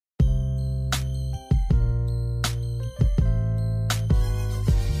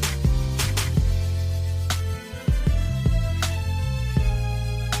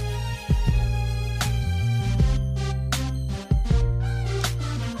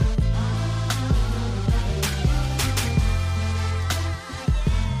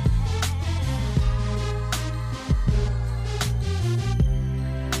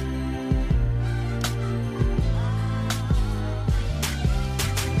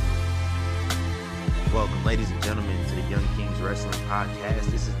Welcome, ladies and gentlemen, to the Young Kings Wrestling Podcast.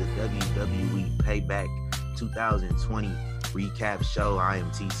 This is the WWE Payback 2020 recap show. I am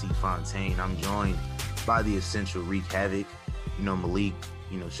TC Fontaine. I'm joined by the essential Wreak Havoc. Malik,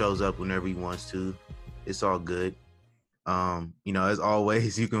 shows up whenever he wants to. It's all good. As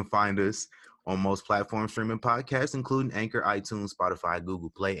always, you can find us on most platforms streaming podcasts, including Anchor, iTunes, Spotify,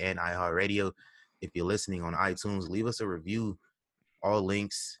 Google Play, and iHeartRadio. If you're listening on iTunes, leave us a review. All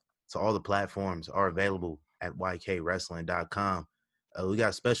links to all the platforms are available at ykwrestling.com. We got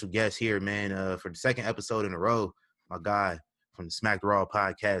a special guest here, man, for the second episode in a row. My guy from the Smackin It Raw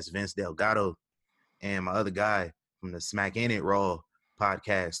Podcast, Vince Delgado, and my other guy from the Smackin It Raw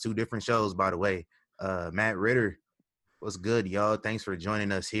Podcast. Two different shows, by the way. Matt Ritter, what's good, y'all? Thanks for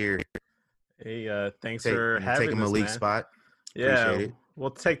joining us here. Hey, thanks for having taking us, Malik's man. spot. Yeah, appreciate it.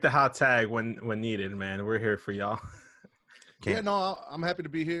 We'll take the hot tag when needed, man. We're here for y'all. I'm happy to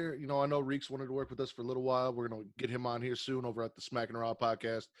be here. I know Reeks wanted to work with us for a little while. We're going to get him on here soon over at the Smackin It Raw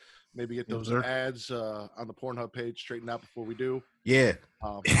Podcast. Maybe get those ads on the Pornhub page straightened out before we do. Yeah.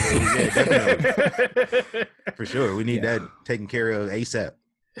 Yeah, definitely. For sure. We need that taken care of ASAP.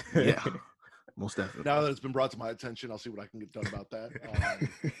 Yeah, most definitely. Now that it's been brought to my attention, I'll see what I can get done about that.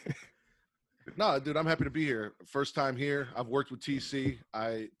 No, dude, I'm happy to be here. First time here. I've worked with TC.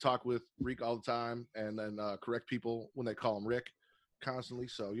 I talk with Reek all the time and then correct people when they call him Rick constantly.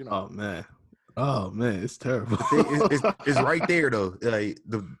 So, Oh man, it's terrible. It's right there though. Like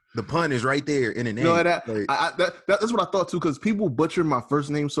the pun is right there in the name. That's what I thought too, because people butcher my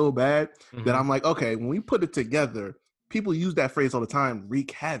first name so bad that I'm like, okay, when we put it together, people use that phrase all the time, wreak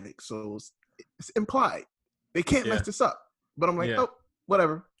havoc. So it's implied. They can't mess this up. But I'm like, oh,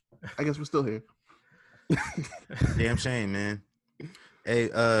 whatever. I guess we're still here. Damn shame, man. Hey,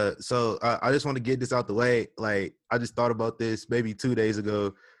 so I just want to get this out the way. Like, I just thought about this maybe 2 days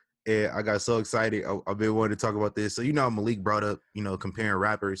ago, and I got so excited. I've been wanting to talk about this. So, Malik brought up, comparing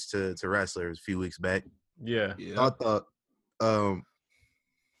rappers to wrestlers a few weeks back. Yeah. I thought,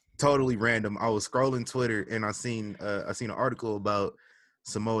 totally random. I was scrolling Twitter, and I seen an article about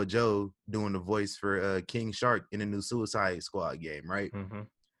Samoa Joe doing the voice for King Shark in the new Suicide Squad game, right? Mm-hmm.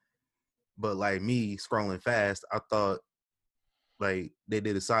 But like me scrolling fast, I thought like they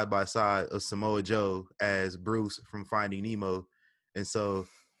did a side by side of Samoa Joe as Bruce from Finding Nemo. And so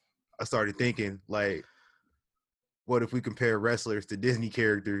I started thinking, like, what if we compare wrestlers to Disney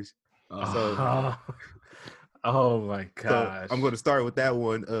characters? Oh my gosh. So I'm going to start with that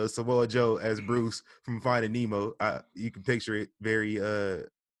one. Samoa Joe as Bruce from Finding Nemo. You can picture it very,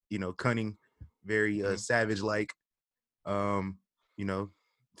 cunning, very savage-like,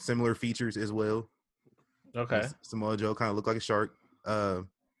 similar features as well. Okay. Samoa Joe kind of looked like a shark. I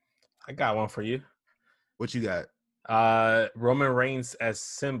got one for you. What you got? Roman Reigns as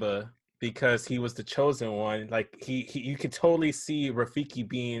Simba, because he was the chosen one. Like you could totally see Rafiki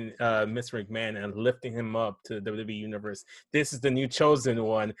being Mr. McMahon and lifting him up to the WWE universe. This is the new chosen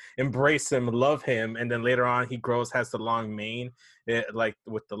one. Embrace him, love him, and then later on he grows, has the long mane, like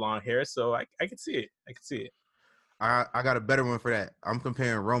with the long hair. So I can see it. I can see it. I got a better one for that. I'm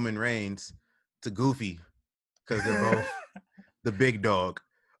comparing Roman Reigns to Goofy because they're both the big dog.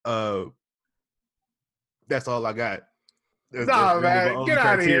 That's all I got. Man, get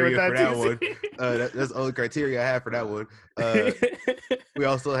out of here with that, one. That's the only criteria I have for that one. We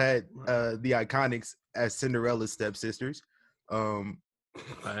also had the Iconics as Cinderella's stepsisters.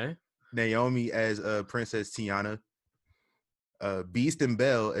 Naomi as Princess Tiana. Beast and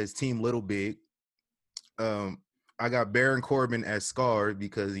Belle as Team Little Big. I got Baron Corbin as Scar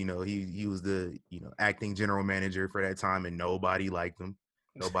because he was the acting general manager for that time and nobody liked him,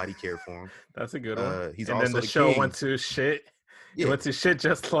 nobody cared for him. That's a good one. He's and also then the show went to shit. Yeah. It went to shit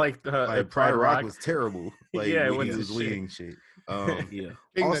just like Pride Rock was terrible. Like when he was leading shit.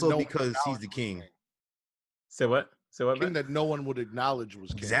 Also because he's the king. Say what? King man? That no one would acknowledge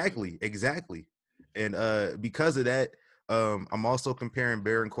was king. Exactly. And because of that, I'm also comparing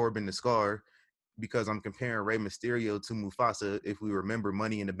Baron Corbin to Scar. Because I'm comparing Rey Mysterio to Mufasa, if we remember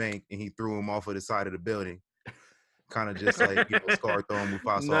Money in the Bank, and he threw him off of the side of the building, kind of just like Scar throwing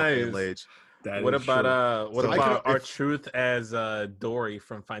Mufasa off the ledge. What about R-Truth as Dory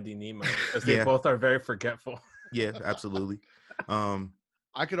from Finding Nemo? Because they both are very forgetful. Yeah, absolutely.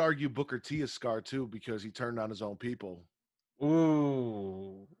 I could argue Booker T is Scar too because he turned on his own people.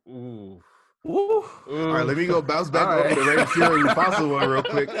 Ooh. All right, let me go bounce back over the Rey Mysterio Mufasa one real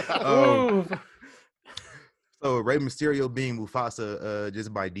quick. So Rey Mysterio being Mufasa,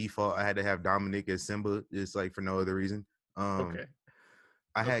 just by default, I had to have Dominic as Simba, just like for no other reason. I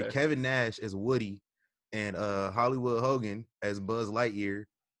had Kevin Nash as Woody and Hollywood Hogan as Buzz Lightyear.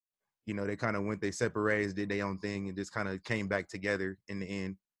 You know, they kind of went their separate ways, did their own thing, and just kind of came back together in the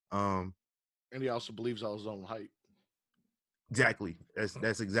end. And he also believes on his own hype. Exactly.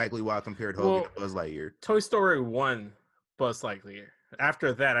 That's exactly why I compared Hogan to Buzz Lightyear. Toy Story 1, Buzz Lightyear.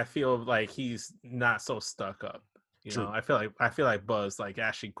 After that, I feel like he's not so stuck up. You know, I feel like Buzz like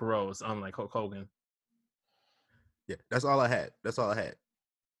actually grows, unlike Hulk Hogan. Yeah, that's all I had.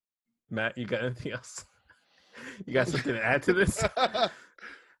 Matt, you got anything else? You got something to add to this?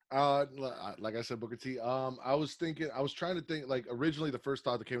 Like I said, Booker T. I was trying to think. Like originally, the first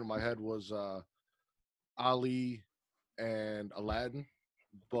thought that came to my head was Ali and Aladdin,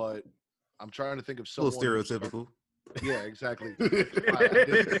 but I'm trying to think of someone. A little stereotypical. Yeah, exactly. So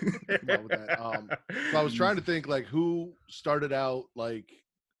I was trying to think like who started out like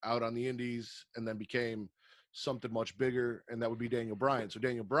out on the indies and then became something much bigger, and that would be Daniel Bryan. So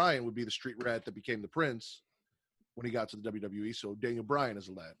Daniel Bryan would be the street rat that became the Prince when he got to the WWE. So Daniel Bryan is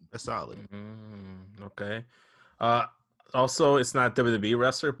Aladdin. That's solid. Okay. Also, it's not WWE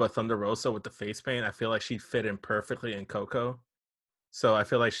wrestler, but Thunder Rosa with the face paint. I feel like she'd fit in perfectly in Coco. So I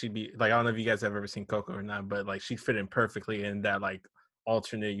feel like she'd be like, I don't know if you guys have ever seen Coco or not, but like she'd fit in perfectly in that like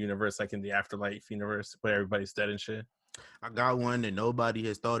alternate universe, like in the afterlife universe where everybody's dead and shit. I got one that nobody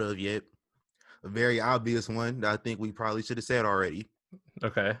has thought of yet. A very obvious one that I think we probably should have said already.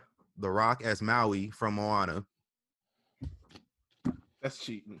 Okay. The Rock as Maui from Moana. That's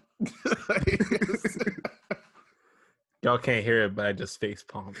cheating. Y'all can't hear it, but I just face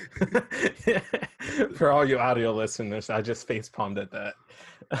palmed. For all you audio listeners, I just face palmed at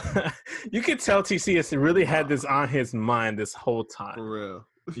that. You could tell TC has really had this on his mind this whole time. For real.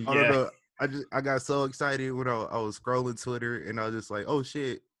 Yeah. I don't know. I got so excited when I was scrolling Twitter, and I was just like, "Oh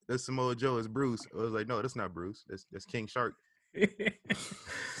shit, that's Samoa Joe as Bruce." I was like, "No, that's not Bruce. That's King Shark." And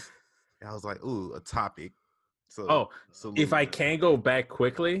I was like, "Ooh, a topic." So, if I can go back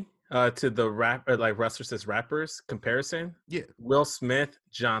quickly to the wrestlers as rappers comparison, yeah, Will Smith,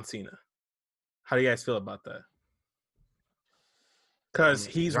 John Cena. How do you guys feel about that? Because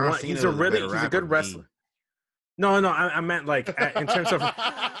he's a good wrestler. No, I meant like in terms of.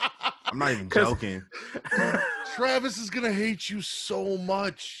 I'm not even joking. Travis is gonna hate you so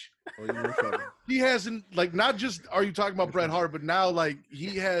much. He hasn't like not just are you talking about Bret Hart, but now like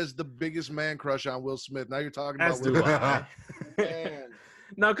he has the biggest man crush on Will Smith. Now you're talking about Will Smith.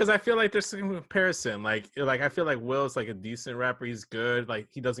 No, because I feel like there's some comparison. Like I feel like Will's like a decent rapper. He's good. Like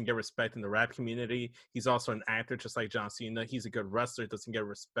he doesn't get respect in the rap community. He's also an actor, just like John Cena. He's a good wrestler. Doesn't get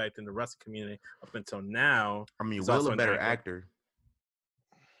respect in the wrestling community up until now. I mean, Will's a better actor.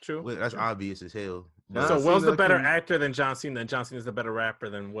 True. Well, that's obvious as hell. So Will's the better actor than John Cena, and John Cena's the better rapper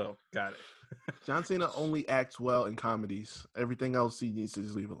than Will. Got it. John Cena only acts well in comedies. Everything else he needs to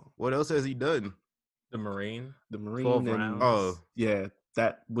just leave alone. What else has he done? The Marine. 12 rounds. Oh, yeah,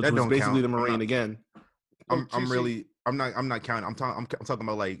 that was basically count. The Marine again. I'm not counting. I'm talking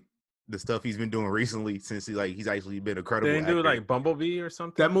about like the stuff he's been doing recently since he's actually been a credible. Didn't do like Bumblebee or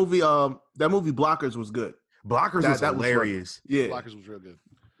something. That movie Blockers was good. Blockers was hilarious. Yeah, Blockers was real good.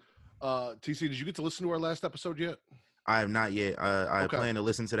 TC, did you get to listen to our last episode yet? I have not yet. I plan to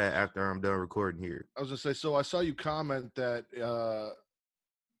listen to that after I'm done recording here. I was gonna say, so I saw you comment that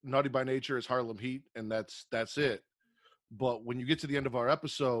Naughty by Nature is Harlem Heat, and that's it. But when you get to the end of our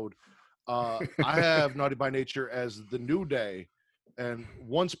episode, I have Naughty by Nature as the New Day, and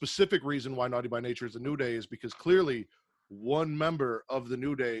one specific reason why Naughty by Nature is the New Day is because clearly one member of the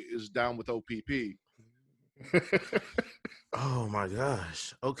New Day is down with OPP. Oh my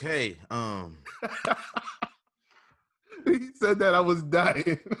gosh. Okay. He said that I was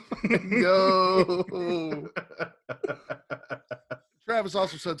dying. Yo. Travis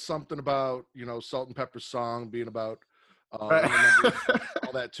also said something about, Salt and Pepper's song being about all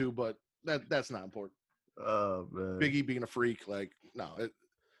that too, but that's not important. Oh man. Biggie being a freak, like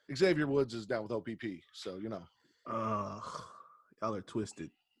Xavier Woods is down with OPP, so y'all are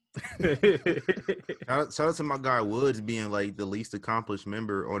twisted. Shout out to my guy Woods being like the least accomplished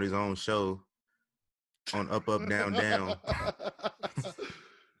member on his own show on Up Up Down Down.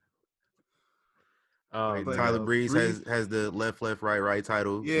 Tyler Breeze has the left right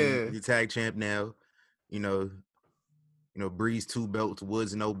title. Yeah, the tag champ now. Breeze 2 belts,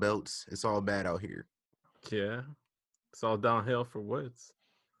 Woods no belts. It's all bad out here. Yeah, it's all downhill for Woods.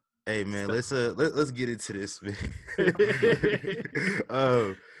 Hey man, let's get into this, man.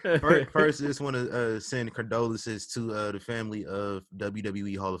 First, I just want to send condolences to the family of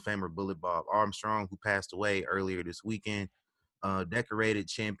WWE Hall of Famer Bullet Bob Armstrong, who passed away earlier this weekend. Decorated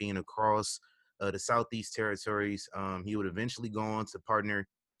champion across the Southeast Territories. He would eventually go on to partner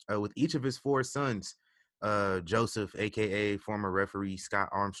with each of his 4 sons Joseph, aka former referee Scott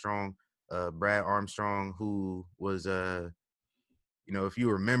Armstrong, Brad Armstrong, who was if you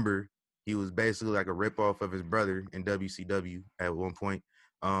remember, he was basically like a ripoff of his brother in WCW at one point.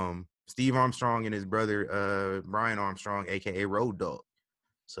 Steve Armstrong and his brother Brian Armstrong, aka Road Dogg.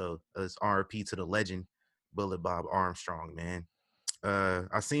 So it's RP to the legend, Bullet Bob Armstrong, man.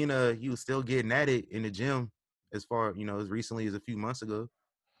 I seen he was still getting at it in the gym as far, as recently as a few months ago,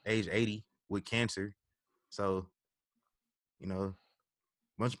 age 80 with cancer. So, a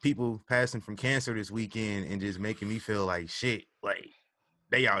bunch of people passing from cancer this weekend and just making me feel like shit. Like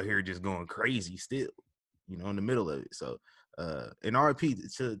they out here just going crazy still, in the middle of it. So, and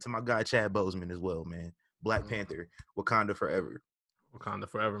RP to my guy Chad Boseman as well, man. Black Panther, Wakanda forever. Wakanda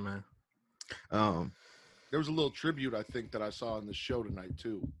forever, man. There was a little tribute I think that I saw on the show tonight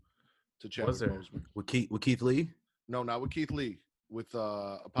too, to Chadwick Boseman. With Keith Lee? No, not with Keith Lee. With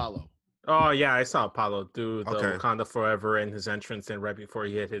Apollo. Oh yeah, I saw Apollo do the Wakanda forever in his entrance, and right before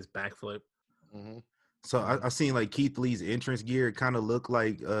he hit his backflip. Mm-hmm. So I seen like Keith Lee's entrance gear kind of looked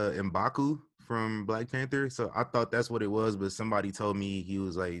like M'Baku from Black Panther. So I thought that's what it was, but somebody told me he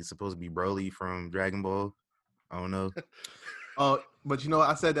was like supposed to be Broly from Dragon Ball. I don't know. But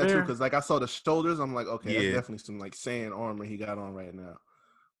I said that too because like I saw the shoulders. I'm like, okay, that's definitely some like Saiyan armor he got on right now.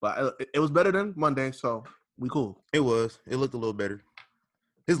 But it was better than Monday, so we cool. It was. It looked a little better.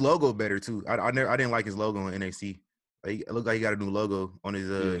 His logo better too. I didn't like his logo on NXT. Like, it looked like he got a new logo on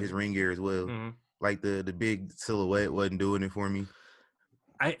his ring gear as well. Mm-hmm. Like the big silhouette wasn't doing it for me.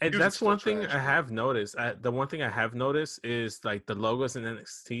 That's one thing I have noticed. The one thing I have noticed is like the logos in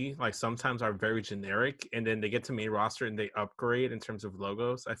NXT, like sometimes are very generic, and then they get to main roster and they upgrade in terms of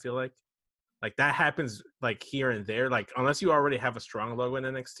logos. I feel like that happens like here and there. Like unless you already have a strong logo in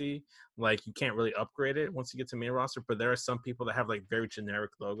NXT, like you can't really upgrade it once you get to main roster. But there are some people that have like very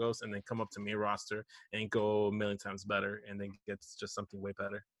generic logos and then come up to main roster and go a million times better, and then gets just something way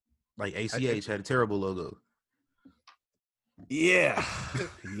better. Like ACH had a terrible logo. Yeah.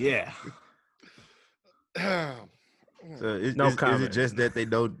 So is it just that they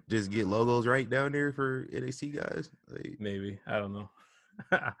don't just get logos right down there for NXT guys? Like, maybe. I don't know.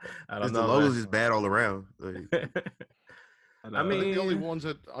 I don't know. The logos is bad all around. Like, I mean, the only ones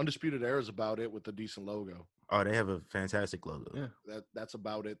that Undisputed Era is about it with a decent logo. Oh, they have a fantastic logo. Yeah, that's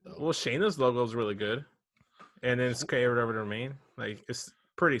about it though. Well, Shayna's logo is really good, and then it's carried over to remain. Like it's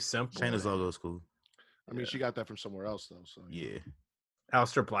pretty simple. Shayna's logo is cool. I mean, she got that from somewhere else though. So yeah.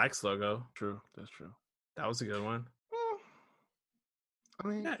 Aleister Black's logo. True, that's true. That was a good one. I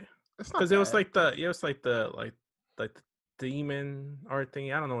mean, because it was like the demon art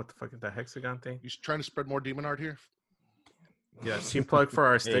thing. I don't know what the fuck is that hexagon thing. You trying to spread more demon art here? Yeah, team plug for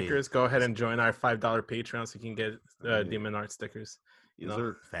our stickers. Go ahead and join our $5 Patreon so you can get demon art stickers.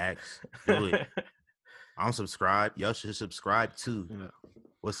 Facts. Do it. I'm subscribed. Y'all should subscribe too. Yeah.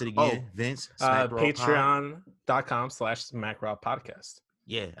 What's it again, Vince? Patreon.com/Smackin It Raw Podcast.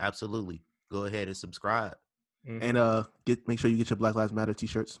 Yeah, absolutely. Go ahead and subscribe. Mm-hmm. And make sure you get your Black Lives Matter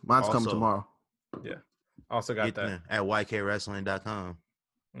t-shirts. Mine's coming tomorrow. Yeah. Also got that at ykwrestling.com.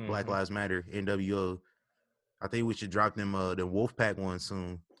 Mm-hmm. Black Lives Matter, NWO. I think we should drop them the Wolfpack one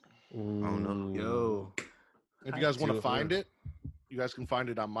soon. Ooh. I don't know. Yo. If you guys want to find it, you guys can find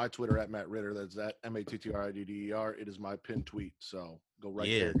it on my Twitter at Matt Ritter. That's at MATTRIDDER. It is my pinned tweet. So go right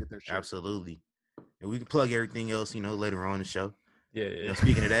there and get their shit. Absolutely. And we can plug everything else, later on in the show. Yeah.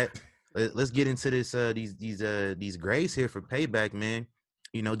 Speaking of that, let's get into this these grades here for Payback, man.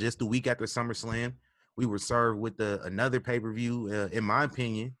 Just the week after SummerSlam, we were served with another pay-per-view, in my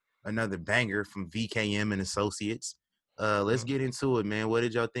opinion, another banger from VKM and Associates. Let's get into it, man. What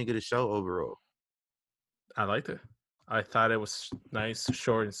did y'all think of the show overall? I liked it. I thought it was nice,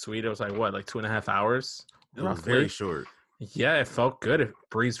 short and sweet. It was like 2.5 hours? It was very short. Yeah, it felt good. It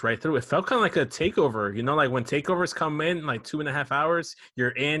breezed right through. It felt kind of like a takeover. Like when takeovers come in, like 2.5 hours, you're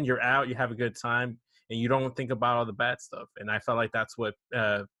in, you're out, you have a good time, and you don't think about all the bad stuff. And I felt like that's what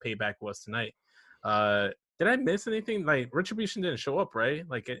Payback was tonight. Did I miss anything? Like Retribution didn't show up, right?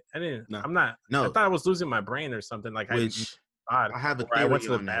 Like I didn't. No. I'm not. No. I thought I was losing my brain or something. Like I have a theory. I went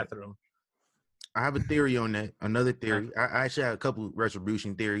to the bathroom. I have a theory on that. Another theory. I actually have a couple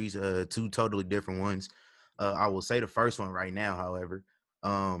Retribution theories. Two totally different ones. I will say the first one right now. However,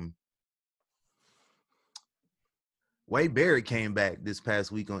 Wade Barrett came back this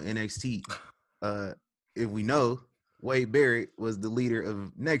past week on NXT. If we know, Wade Barrett was the leader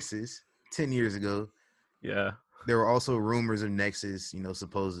of Nexus 10 years ago. Yeah. There were also rumors of Nexus,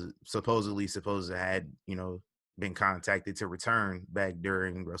 supposedly had, been contacted to return back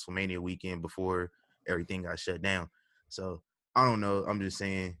during WrestleMania weekend before everything got shut down. So I don't know. I'm just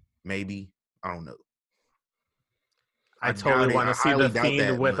saying maybe. I don't know. I totally want to see the Fiend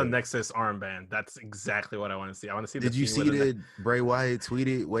that, with a Nexus armband. That's exactly what I want to see. I want to see. Did you see that Bray Wyatt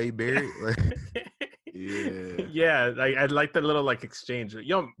tweeted Wade Barrett? Yeah. I like the little like exchange.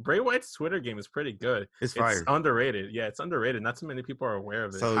 Yo, Bray Wyatt's Twitter game is pretty good. It's fire. It's underrated. Yeah, it's underrated. Not so many people are aware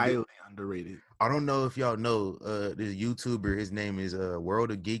of it. So highly underrated. I don't know if y'all know this YouTuber. His name is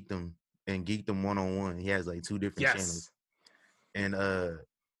World of Geekdom and Geekdom 101. He has like 2 different channels. And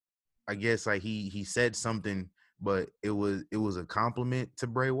I guess like he said something, but it was a compliment to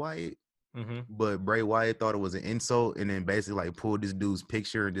Bray Wyatt. Mm-hmm. But Bray Wyatt thought it was an insult, and then basically like pulled this dude's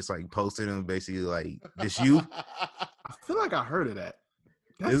picture and just like posted him, basically like, "This you?" I feel like I heard of that.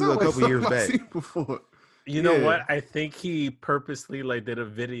 This was a couple years back. Before. You know what? I think he purposely like did a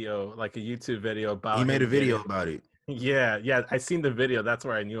video, like a YouTube video about. He made a video about it. Yeah. I seen the video. That's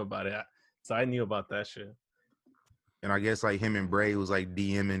where I knew about it. So I knew about that shit. And I guess like him and Bray was like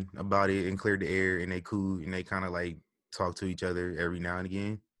DMing about it and cleared the air, and they cool, and they kind of like talk to each other every now and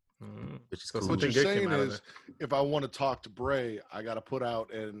again, which is cool. What you're saying is, if I want to talk to Bray, I got to put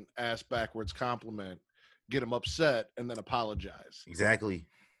out an ass backwards compliment, get him upset, and then apologize. Exactly.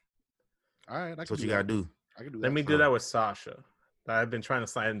 All right, that's what you gotta do. I can do that. Let me do that with Sasha. I've been trying to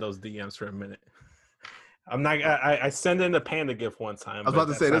slide in those DMs for a minute. I'm not. I sent in a panda gift one time. I was about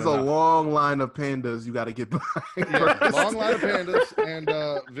to say, there's a long line of pandas you got to get by. Yeah, long line of pandas.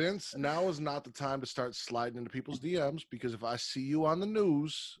 And Vince, now is not the time to start sliding into people's DMs, because if I see you on the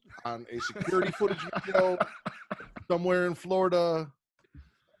news on a security footage video somewhere in Florida,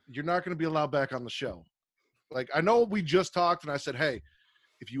 you're not going to be allowed back on the show. Like, I know we just talked, and I said, hey,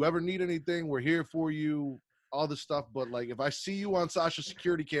 if you ever need anything, we're here for you, all this stuff. But like, if I see you on Sasha's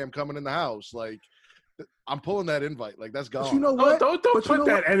security cam coming in the house, like, I'm pulling that invite. Like, that's gone. But you know what? Don't put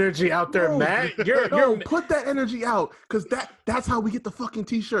that energy out there, Matt. Put that energy out, because that's how we get the fucking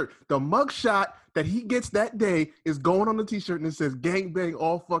t-shirt. The mug shot that he gets that day is going on the t-shirt, and it says "Gang Bang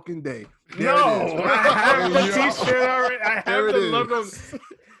all fucking day." There it is. I have the t-shirt already. I have the logo.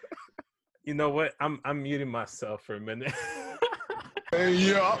 You know what? I'm muting myself for a minute.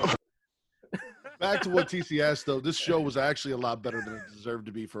 Back to what TC asked, though, this show was actually a lot better than it deserved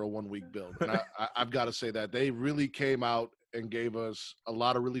to be for a 1-week build. And I've got to say that. They really came out and gave us a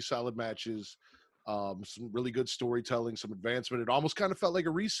lot of really solid matches, some really good storytelling, some advancement. It almost kind of felt like a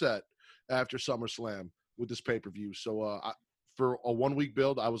reset after SummerSlam with this pay-per-view. So for a 1-week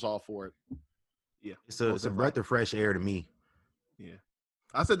build, I was all for it. Yeah. It's a breath of fresh air to me. Yeah.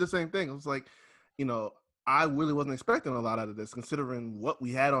 I said the same thing. It was like, I really wasn't expecting a lot out of this, considering what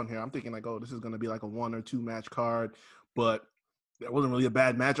we had on here. I'm thinking like, oh, this is going to be like a 1 or 2 match card, but there wasn't really a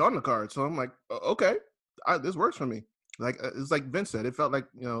bad match on the card. So I'm like, okay, this works for me. Like, it's like Vince said, it felt like,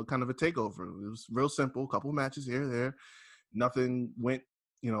 kind of a takeover. It was real simple, couple matches here and there. Nothing went,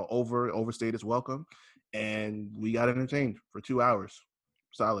 overstayed its welcome. And we got entertained for 2 hours.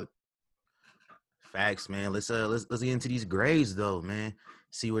 Solid. Facts, man. Let's get into these grades though, man.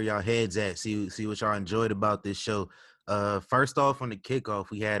 See where y'all heads at. See what y'all enjoyed about this show. First off, on the kickoff,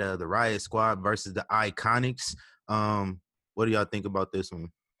 we had the Riot Squad versus the Iconics. What do y'all think about this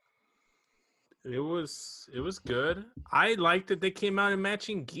one? It was good. I liked that they came out in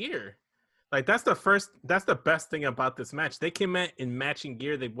matching gear. Like, that's the best thing about this match. They came out in matching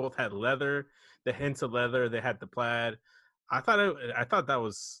gear. They both had leather, the hints of leather. They had the plaid. I thought that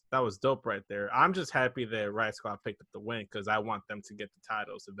was dope right there. I'm just happy that Riot Squad picked up the win, because I want them to get the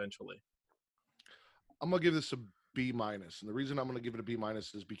titles eventually. I'm gonna give this a B-, and the reason I'm gonna give it a B-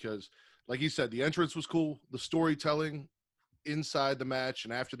 is because, like you said, the entrance was cool. The storytelling inside the match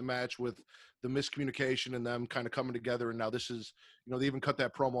and after the match, with the miscommunication and them kind of coming together, and now this is, they even cut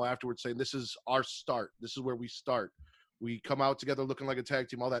that promo afterwards saying this is our start. This is where we start. We come out together looking like a tag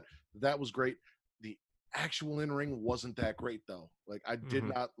team. All that was great. The actual in-ring wasn't that great, though. Like, I did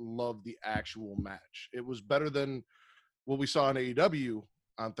not love the actual match. It was better than what we saw in AEW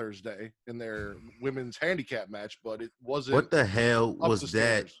on Thursday in their women's handicap match, but it wasn't. What the hell was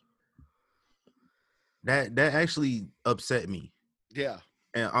that? That actually upset me. Yeah.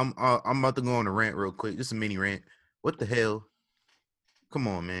 And I'm about to go on a rant real quick. Just a mini rant. What the hell? Come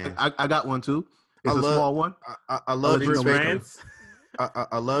on, man. I got one too. It's a small one. I love Britt Baker.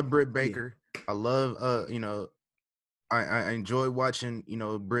 I love Britt Baker. I love I enjoy watching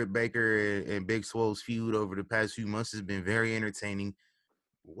Britt Baker and Big Swole's feud over the past few months. Has been very entertaining.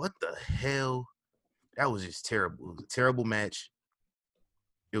 What the hell? That was just terrible. It was a terrible match.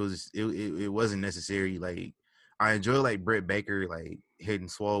 It wasn't necessary. Like, I enjoy like Britt Baker like hitting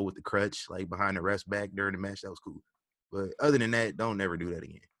Swole with the crutch like behind the ref's back during the match. That was cool. But other than that, don't never do that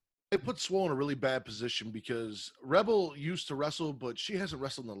again. They put Swole in a really bad position because Rebel used to wrestle, but she hasn't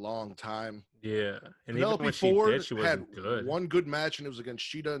wrestled in a long time. Yeah, and Penelope even when she Ford did, she had wasn't good. one good match, and it was against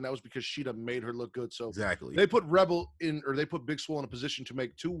Sheeta, and that was because Sheeta made her look good. So Exactly. they put Rebel in, or they put Big Swole in a position to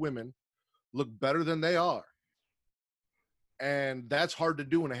make two women look better than they are. And that's hard to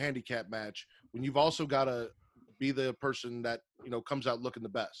do in a handicap match when you've also got to be the person that, comes out looking the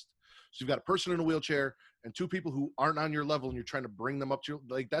best. So you've got a person in a wheelchair and two people who aren't on your level, and you're trying to bring them up to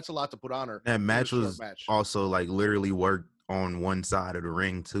that's a lot to put on her. That match was also literally worked on one side of the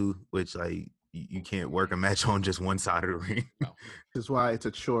ring too, which you can't work a match on just one side of the ring. No. This is why it's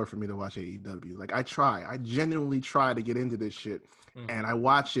a chore for me to watch AEW. I genuinely try to get into this shit, and I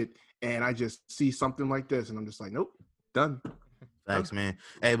watch it, and I just see something like this, and I'm just like, nope, done. Thanks, man.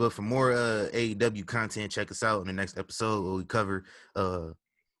 Hey, but for more AEW content, check us out in the next episode where we cover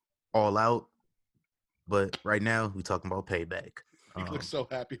All Out. But right now, we're talking about Payback. You look so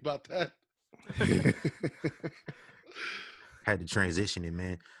happy about that. Had to transition it,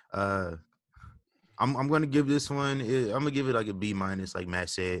 man. I'm gonna give this one. I'm gonna give it like a B-, like Matt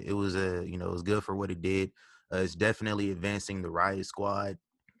said. It was it was good for what it did. It's definitely advancing the Riot Squad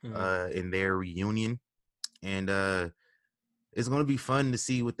in their reunion, and it's gonna be fun to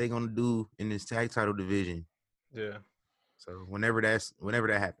see what they're gonna do in this tag title division. Yeah. So whenever that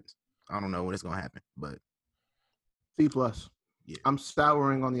happens, I don't know when it's gonna happen, but C+. Yeah. I'm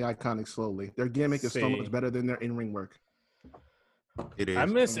souring on the Iconics slowly. Their gimmick is so See. much better than their in-ring work. it is. I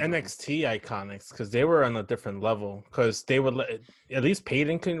miss NXT Iconics because they were on a different level. Because they would at least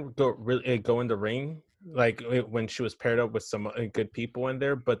Peyton can go in the ring when she was paired up with some good people in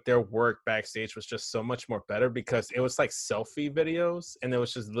there. But their work backstage was just so much more better because it was like selfie videos, and it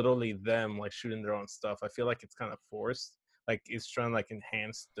was just literally them shooting their own stuff. I feel like it's kind of forced. It's trying to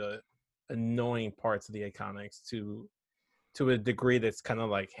enhance the annoying parts of the Iconics to a degree that's kind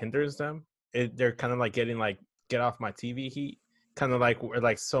of hinders them. They're kind of getting get off my TV heat. Kind of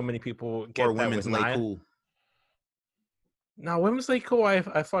like so many people get or that women's with late Nia. cool. No, women's late cool. I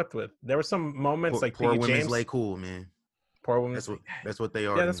fucked with. There were some moments Poor women's James. late cool, man. Poor women's. That's what they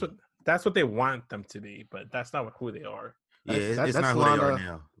are. Yeah, that's what they want them to be, but that's not who they are. Yeah, it's not who they are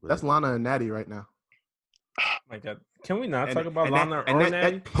now. But. That's Lana and Natty right now. Oh my God, can we not talk about Lana or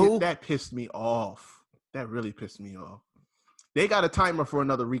Natty? That pissed me off. That really pissed me off. They got a timer for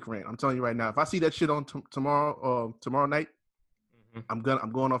another week rant. I'm telling you right now. If I see that shit on tomorrow night, I'm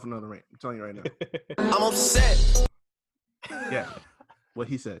going off another rant. I'm telling you right now. I'm upset. Yeah, what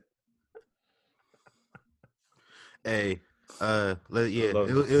he said. Hey,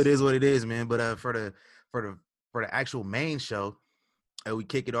 it is what it is, man. But for the actual main show, we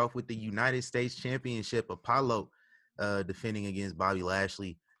kick it off with the United States Championship. Apollo defending against Bobby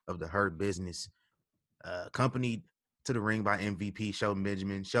Lashley of the Hurt Business, accompanied to the ring by MVP Shelton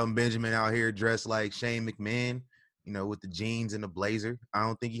Benjamin. Shelton Benjamin out here dressed like Shane McMahon, with the jeans and the blazer. I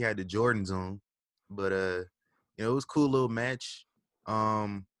don't think he had the Jordans on, but it was a cool little match.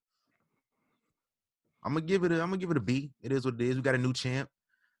 I'm gonna give it a B. It is what it is. We got a new champ.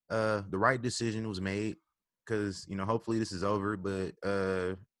 The right decision was made because hopefully this is over, but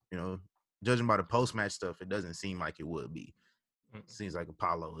judging by the post-match stuff, it doesn't seem like it would be. It seems like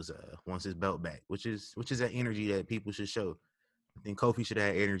Apollo is wants his belt back, which is that energy that people should show. I think Kofi should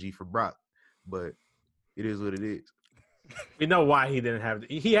have had energy for Brock, but it is what it is. We know why he didn't have.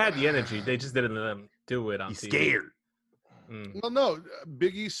 He had the energy. They just didn't let him do it on He's TV. scared. No.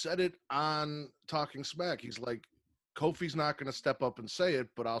 Big E said it on Talking Smack. He's like, Kofi's not going to step up and say it,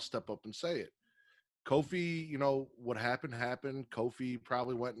 but I'll step up and say it. Kofi, what happened. Kofi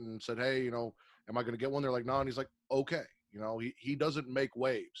probably went and said, hey, am I going to get one? They're like, no. And he's like, okay. He doesn't make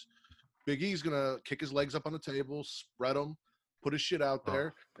waves. Big E's going to kick his legs up on the table, spread them, put his shit out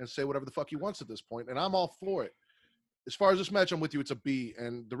there, and say whatever the fuck he wants at this point. And I'm all for it. As far as this match, I'm with you. It's a B.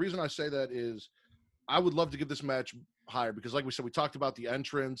 And the reason I say that is I would love to give this match higher because, like we said, we talked about the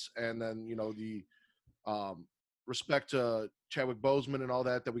entrance and then, the respect to Chadwick Boseman and all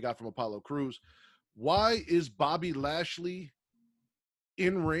that we got from Apollo Crews. Why is Bobby Lashley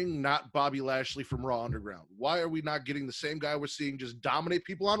in ring not Bobby Lashley from Raw Underground? Why are we not getting the same guy we're seeing just dominate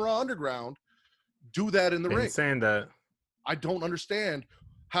people on Raw Underground do that in the ring? Saying that. I don't understand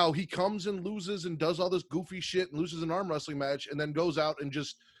how he comes and loses and does all this goofy shit and loses an arm wrestling match and then goes out and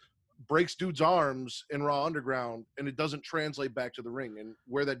just breaks dude's arms in Raw Underground, and it doesn't translate back to the ring, and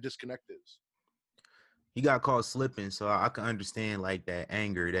where that disconnect is. He got caught slipping, so I can understand that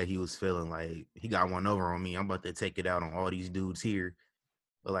anger that he was feeling. Like, he got one over on me. I'm about to take it out on all these dudes here.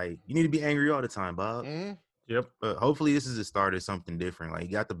 But you need to be angry all the time, Bob. Mm-hmm. Yep. Hopefully this is the start of something different. He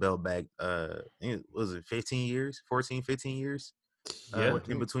got the belt back. Was it 15 years? 14, 15 years?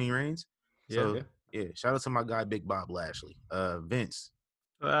 in between reigns. So yeah, shout out to my guy Big Bob Lashley. Vince.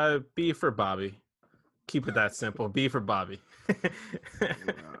 B for Bobby. Keep it that simple. B for Bobby.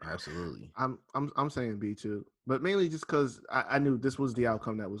 Absolutely. I'm saying B too, but mainly just because I knew this was the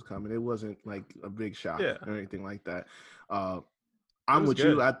outcome that was coming. It wasn't like a big shock or anything like that. I'm with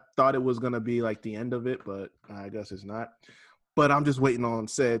you. I thought it was gonna be like the end of it, but I guess it's not. But I'm just waiting on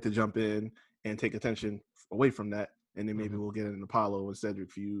Ced to jump in and take attention away from that, and then maybe we'll get an Apollo and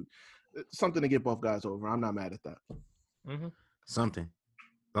Cedric feud, something to get both guys over. I'm not mad at that. Something.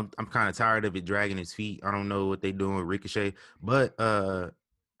 I'm kind of tired of it dragging his feet. I don't know what they doing with Ricochet, but I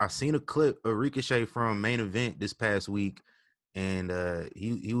seen a clip of Ricochet from Main Event this past week, and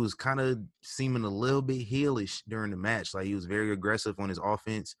he was kind of seeming a little bit heelish during the match. Like he was very aggressive on his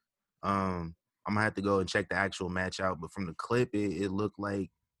offense. I'm gonna have to go and check the actual match out, but from the clip, it looked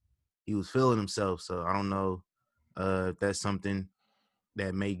like he was feeling himself. So I don't know if that's something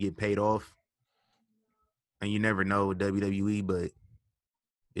that may get paid off, and you never know with WWE, but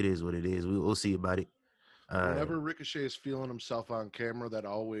it is what it is. We'll see about it. Whenever Ricochet is feeling himself on camera, that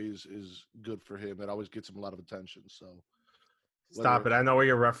always is good for him. It always gets him a lot of attention. So stop it. I know what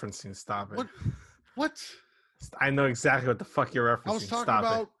you're referencing. Stop it. What? I know exactly what the fuck you're referencing. I was talking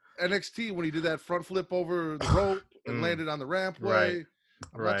about NXT when he did that front flip over the rope and landed on the rampway.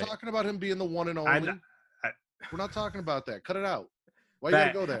 I'm not talking about him being the one and only. We're not talking about that. Cut it out. Why you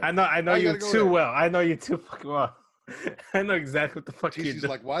gotta go there? I know you too well. I know you too fucking well. I know exactly what the fuck you're doing.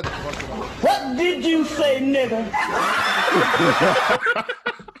 Like, why the fuck did I... What did you say, nigga?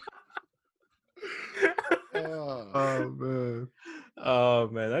 Oh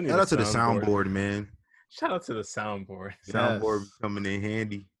man. I need shout out to the soundboard, man. Shout out to the soundboard. Soundboard coming in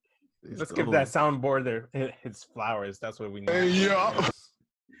handy. Let's give that soundboard its flowers. That's what we need.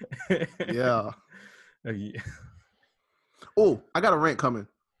 Yeah. Oh, I got a rant coming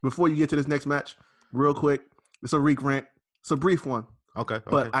before you get to this next match. Real quick. It's a Reek rant. It's a brief one. Okay.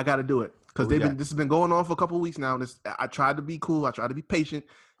 But I got to do it because this has been going on for a couple of weeks now. And I tried to be cool. I tried to be patient.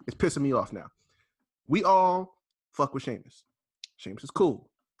 It's pissing me off now. We all fuck with Sheamus. Sheamus is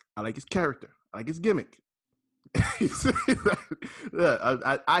cool. I like his character. I like his gimmick. I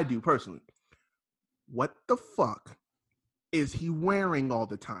do personally. What the fuck is he wearing all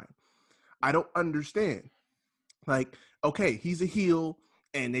the time? I don't understand. Like, okay, he's a heel.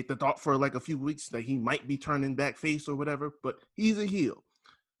 And they thought for like a few weeks that he might be turning back face or whatever, but he's a heel.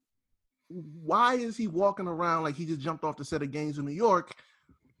 Why is he walking around like he just jumped off the set of Gangs in New York,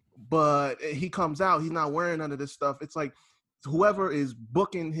 but he comes out, he's not wearing none of this stuff? It's like whoever is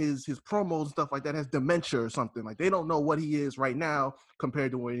booking his promos and stuff like that has dementia or something. Like they don't know what he is right now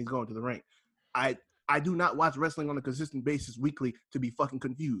compared to when he's going to the ring. I do not watch wrestling on a consistent basis weekly to be fucking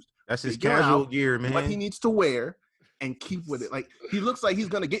confused. That's his casual gear, man. What he needs to wear. And keep with it. Like he looks like he's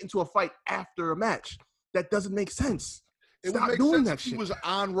gonna get into a fight after a match. That doesn't make sense. Stop doing that shit. He was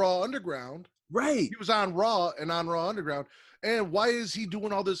on Raw Underground, right? He was on Raw and on Raw Underground. And why is he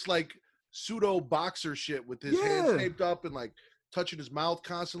doing all this like pseudo boxer shit with his hands taped up and like touching his mouth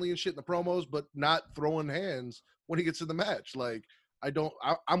constantly and shit in the promos, but not throwing hands when he gets in the match? Like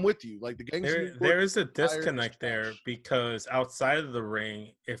I'm with you. Like the Gangs. There is a disconnect there because outside of the ring,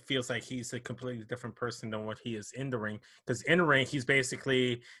 it feels like he's a completely different person than what he is in the ring. Because in the ring, he's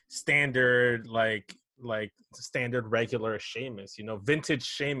basically standard, like standard regular Sheamus, vintage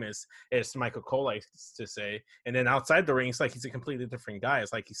Sheamus, as Michael Cole likes to say. And then outside the ring, it's like he's a completely different guy.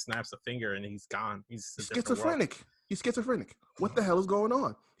 It's like he snaps a finger and he's gone. He's schizophrenic. He's schizophrenic. What the hell is going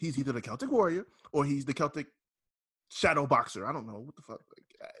on? He's either the Celtic Warrior or he's the Celtic shadow boxer. I don't know what the fuck.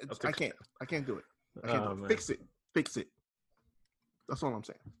 I can't do it. Fix it. That's all I'm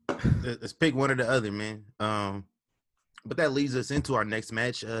saying. Let's pick one or the other, man. But that leads us into our next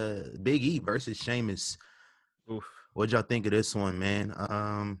match. Big E versus Sheamus. Oof. What'd y'all think of this one,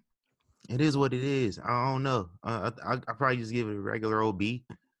 man? It is what it is. I don't know. I probably just give it a regular old B.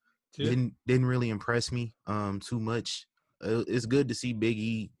 Didn't really impress me too much. It's good to see Big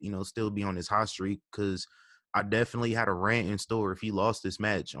E, still be on his hot streak because I definitely had a rant in store if he lost this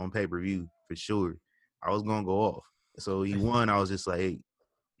match on pay-per-view for sure. I was gonna go off. So he won. I was just like,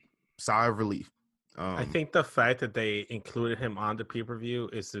 sigh of relief. I think the fact that they included him on the pay-per-view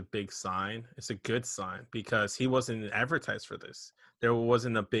is a big sign. It's a good sign because he wasn't advertised for this. There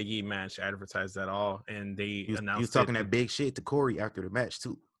wasn't a Big E match advertised at all, and they announced. He was talking that big shit to Corey after the match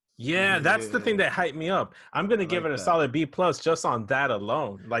too. Yeah, that's the thing that hyped me up. I'm gonna give it a solid B+ just on that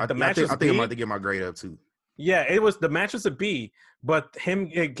alone. Like the match. I think I'm about to get my grade up too. Yeah, the match was a B, but him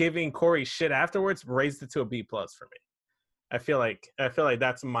giving Corey shit afterwards raised it to a B+ for me. I feel like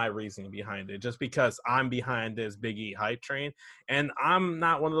that's my reasoning behind it, just because I'm behind this Big E hype train, and I'm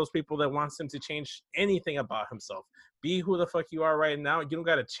not one of those people that wants him to change anything about himself. Be who the fuck you are right now. You don't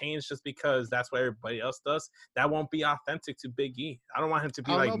got to change just because that's what everybody else does. That won't be authentic to Big E. I don't want him to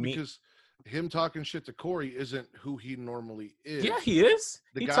be like me. Because him talking shit to Corey isn't who he normally is. Yeah, he is.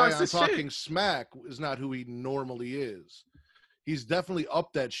 The he guy talks on talking shit. smack is not who he normally is. He's definitely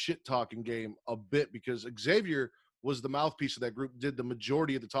up that shit talking game a bit, because Xavier was the mouthpiece of that group, did the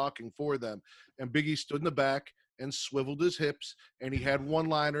majority of the talking for them. And Big E stood in the back and swiveled his hips, and he had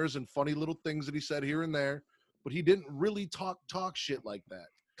one-liners and funny little things that he said here and there, but he didn't really talk shit like that.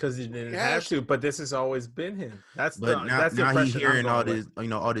 Because he didn't have to, but this has always been him. That's the he's hearing all this,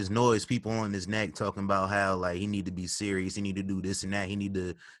 all this noise, people on his neck talking about how like he need to be serious, he need to do this and that, he need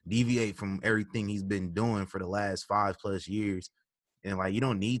to deviate from everything he's been doing for the last 5+ years, and like you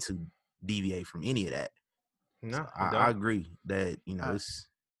don't need to deviate from any of that. No, so I agree that it's.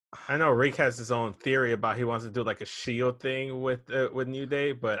 I know Rick has his own theory about he wants to do like a Shield thing with New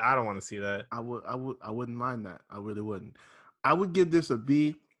Day, but I don't want to see that. I wouldn't mind that. I really wouldn't. I would give this a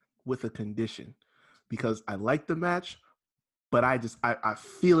B with a condition, because I like the match, but I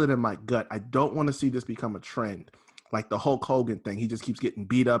feel it in my gut. I don't want to see this become a trend, like the Hulk Hogan thing. He just keeps getting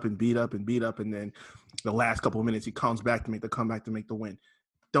beat up, and then the last couple of minutes he comes back to make the comeback to make the win.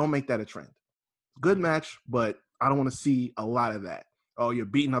 Don't make that a trend. Good match, but I don't want to see a lot of that. Oh, you're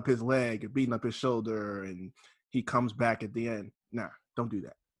beating up his leg, you're beating up his shoulder, and he comes back at the end. Nah, don't do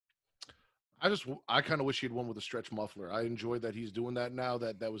that. I kind of wish he had won with a stretch muffler. I enjoy that he's doing that now,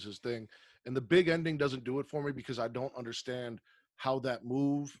 that was his thing. And the big ending doesn't do it for me, because I don't understand how that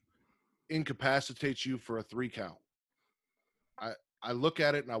move incapacitates you for a 3 count. I look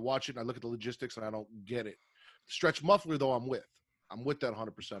at it and I watch it and I look at the logistics and I don't get it. Stretch muffler though, I'm with that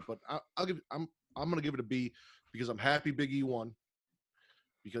 100%. But I'm going to give it a B, because I'm happy Big E won,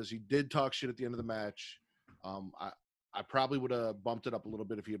 because he did talk shit at the end of the match. I probably would have bumped it up a little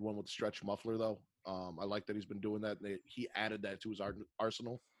bit if he had won with the stretch muffler, though. I like that he's been doing that. He added that to his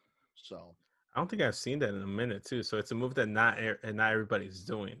arsenal. So I don't think I've seen that in a minute, too. So it's a move that not everybody's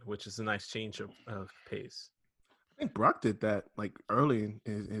doing, which is a nice change of pace. I think Brock did that like early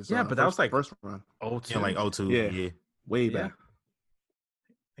in his but that was like first run. 02. Yeah, like 02. Yeah. Way back.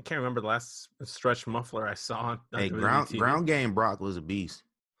 I can't remember the last stretch muffler I saw. Hey, ground game Brock was a beast.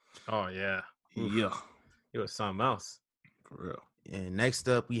 Oh, yeah. Yeah. It was something else. For real. And next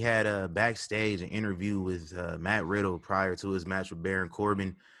up, we had a backstage an interview with Matt Riddle prior to his match with Baron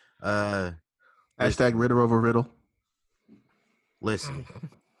Corbin. Hashtag Riddle over Riddle. Listen.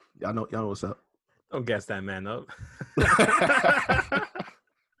 Y'all know what's up. Don't gas that man up.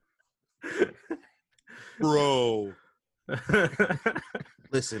 Bro.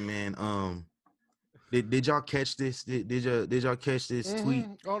 Listen, man. Did y'all catch this? Did y'all catch this tweet?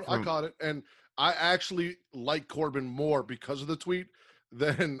 Oh, I caught it, and I actually like Corbin more because of the tweet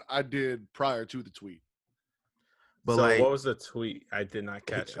than I did prior to the tweet. But so what was the tweet? I did not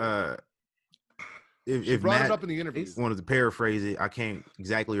catch it. If brought it up in the interview. Wanted to paraphrase it. I can't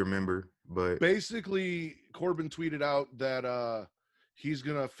exactly remember, but basically Corbin tweeted out that he's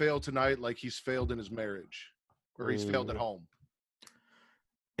gonna fail tonight, like he's failed in his marriage, or he's failed at home.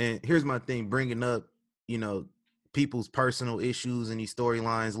 And here's my thing: bringing up, people's personal issues and these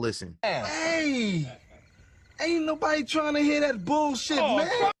storylines. Listen, hey, ain't nobody trying to hear that bullshit,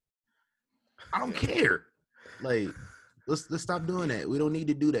 man. I don't care. Like, let's stop doing that. We don't need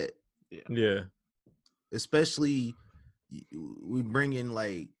to do that. Yeah. Especially, we bring in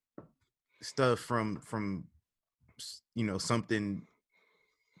like stuff from something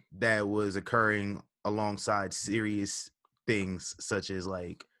that was occurring alongside serious things such as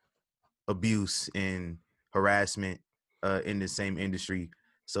like abuse and harassment in the same industry.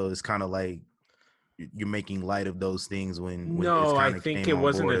 So it's kind of like you're making light of those things when no, I think it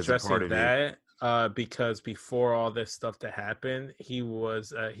wasn't addressing that because before all this stuff that happened, he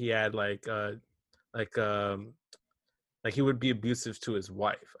had like he would be abusive to his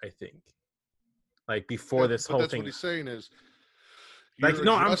wife, I think. Like before this whole thing. What he's saying is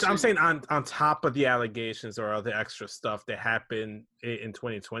I'm saying on top of the allegations or all the extra stuff that happened in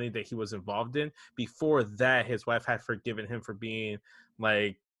 2020 that he was involved in. Before that, his wife had forgiven him for being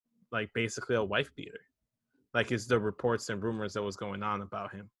like basically a wife beater. Like it's the reports and rumors that was going on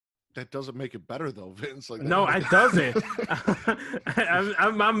about him. That doesn't make it better though, Vince. Like no, it doesn't.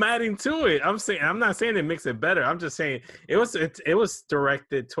 I'm adding to it. I'm not saying it makes it better. I'm just saying it was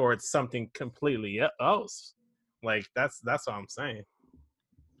directed towards something completely else. Like that's what I'm saying.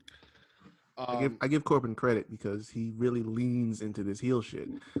 I give Corbin credit because he really leans into this heel shit.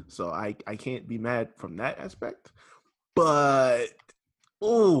 So I can't be mad from that aspect. but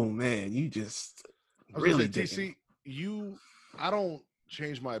oh man, you just really TC, I don't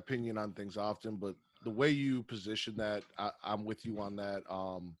change my opinion on things often, but the way you position that, I'm with you on that.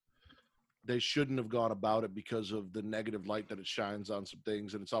 They shouldn't have gone about it because of the negative light that it shines on some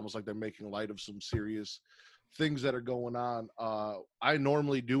things, and it's almost like they're making light of some serious things that are going on. I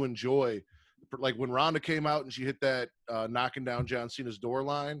normally do enjoy, like when Ronda came out and she hit that knocking down John Cena's door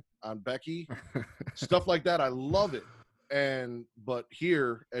line on Becky, stuff like that. I love it. But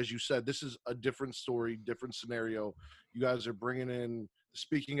here, as you said, this is a different story, different scenario. You guys are bringing in the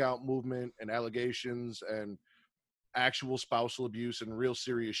speaking out movement and allegations and actual spousal abuse and real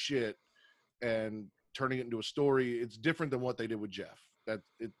serious shit, and turning it into a story. It's different than what they did with Jeff.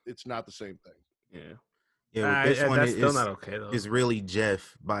 It's not the same thing. Yeah. With this one, that's still not okay though. It's really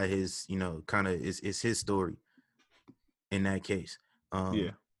Jeff by his, kind of it's his story in that case.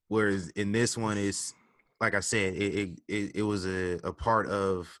 Whereas in this one, it's like I said, it was a part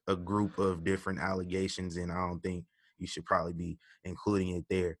of a group of different allegations, and I don't think you should probably be including it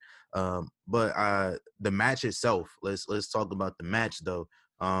there. But the match itself, let's talk about the match though.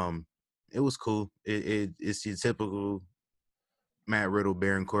 It was cool. It's your typical Matt Riddle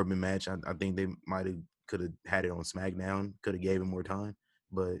Baron Corbin match. I think they could have had it on SmackDown. Could have gave him more time,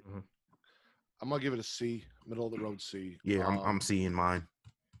 but I'm gonna give it a C, middle of the road C. Yeah, I'm seeing mine.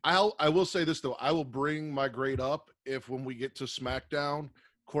 I will say this though. I will bring my grade up if when we get to SmackDown,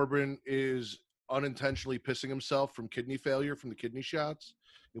 Corbin is unintentionally pissing himself from kidney failure from the kidney shots.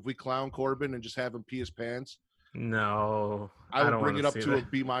 If we clown Corbin and just have him pee his pants. No, I will bring it up to a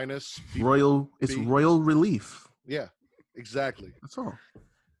B-. Royal relief. Yeah, exactly. That's all.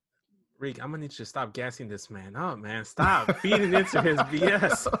 Reek, I'm gonna need you to stop gassing this man up, man. Stop feeding into his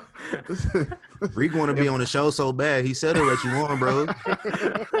BS. Reek want to be on the show so bad. He said he'll let you on, bro.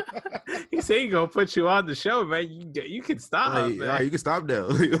 He said he gonna put you on the show, man. You can stop. Man. Right, you can stop though.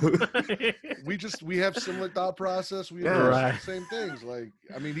 we have similar thought process. We have the same things. Like,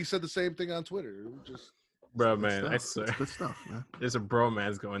 I mean, he said the same thing on Twitter. Bro, man, I swear. Good stuff, man. There's a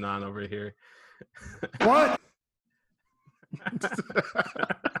bromance going on over here. What?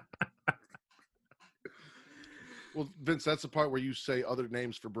 Well, Vince, that's the part where you say other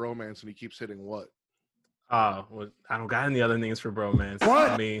names for bromance, and he keeps hitting what? Well, I don't got any other names for bromance.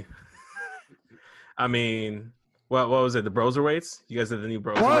 What? I mean, what was it? The Broserweights? You guys did the new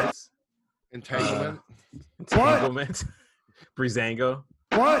Broserweights? Entanglement. Entanglement. Breezango.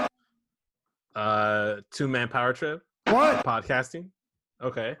 What? 2-man power trip. What? Podcasting.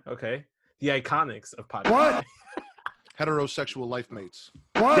 Okay. The iconics of podcasting. What? Heterosexual life mates.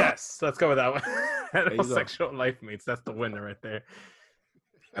 What? Yes, let's go with that one. Heterosexual life mates. That's the winner right there.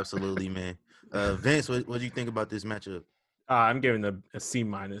 Absolutely, man. Vince, what do you think about this matchup? I'm giving a C-,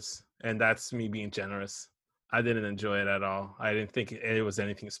 and that's me being generous. I didn't enjoy it at all. I didn't think it was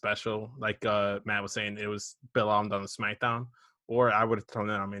anything special. Like Matt was saying, it was belonged on the SmackDown, or I would have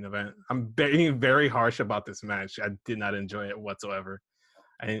thrown it on main event. I'm being very harsh about this match. I did not enjoy it whatsoever.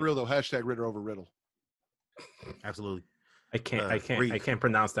 Real though, hashtag Ritter over Riddle. Absolutely. I can't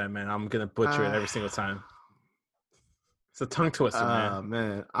pronounce that, man. I'm gonna butcher it every single time. It's a tongue twister,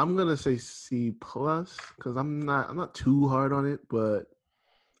 man. I'm gonna say C+ because I'm not too hard on it, but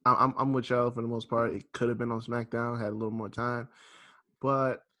I'm with y'all for the most part. It could have been on SmackDown, had a little more time,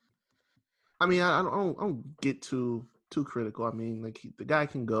 but I mean, I don't get too critical. I mean, like the guy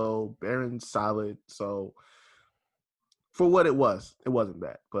can go. Baron's solid, so for what it wasn't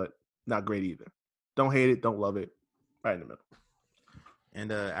bad, but not great either. Don't hate it, don't love it. Right in the middle.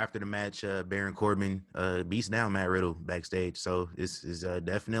 And after the match, Baron Corbin beats down Matt Riddle backstage. So this is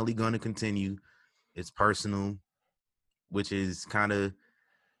definitely going to continue. It's personal, which is kind of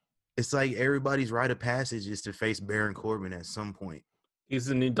 – it's like everybody's rite of passage is to face Baron Corbin at some point. He's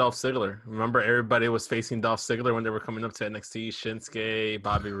the new Dolph Ziggler. Remember, everybody was facing Dolph Ziggler when they were coming up to NXT, Shinsuke,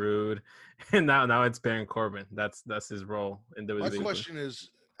 Bobby Roode. And now it's Baron Corbin. That's his role in WWE. My question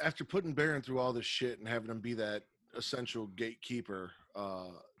is, after putting Baron through all this shit and having him be that essential gatekeeper,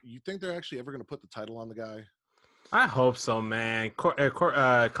 you think they're actually ever going to put the title on the guy? I hope so, man.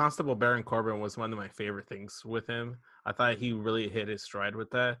 Constable Baron Corbin was one of my favorite things with him. I thought he really hit his stride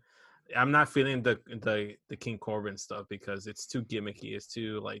with that. I'm not feeling the King Corbin stuff because it's too gimmicky. It's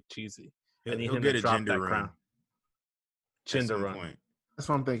too cheesy. I need him to drop that crown. Jinder run. That's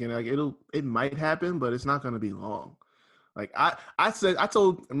what I'm thinking. Like it might happen, but it's not going to be long. Like I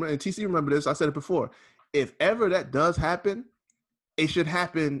told TC, remember this? I said it before. If ever that does happen, it should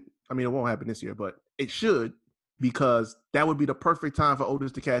happen. I mean, it won't happen this year, but it should, because that would be the perfect time for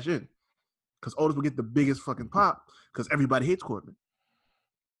Otis to cash in. Because Otis will get the biggest fucking pop because everybody hates Corbin.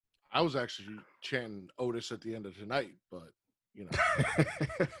 I was actually chanting Otis at the end of tonight, but you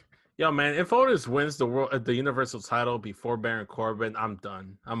know. Yo, man, if Otis wins the Universal title before Baron Corbin, I'm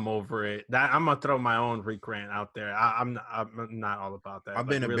done. I'm over it. I'm gonna throw my own rant out there. I'm not all about that. I've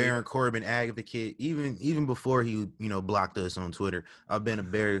been a Baron Corbin advocate even before he blocked us on Twitter. I've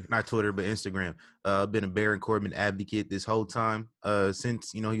been not Twitter but Instagram. I've been a Baron Corbin advocate this whole time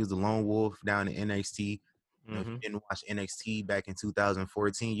since he was the lone wolf down in NXT. If you didn't watch NXT back in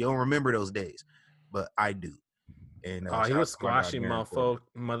 2014, you don't remember those days, but I do. And he was squashing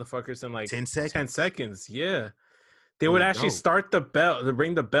motherfuckers in like 10 seconds. 10 seconds. Yeah. They would actually start the bell,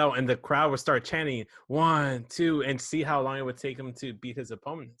 ring the bell, and the crowd would start chanting 1, 2, and see how long it would take him to beat his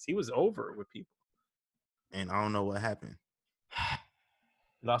opponents. He was over with people. And I don't know what happened.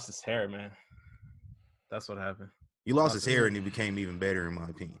 Lost his hair, man. That's what happened. He lost his hair and he became even better, in my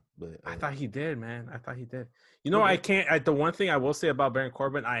opinion. But I thought he did, man. I thought he did. I can't. The one thing I will say about Baron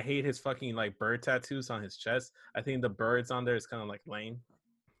Corbin, I hate his fucking like bird tattoos on his chest. I think the birds on there is kind of like lame.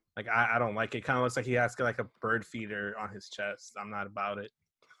 Like I don't like it. Kind of looks like he has like a bird feeder on his chest. I'm not about it.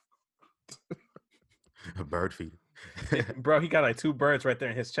 A bird feeder. Bro, he got like 2 birds right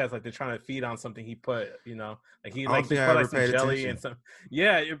there in his chest, like they're trying to feed on something he put, like he like put like some jelly and some.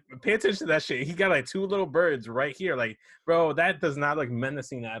 Yeah, pay attention to that shit. He got like 2 little birds right here, like, bro, that does not look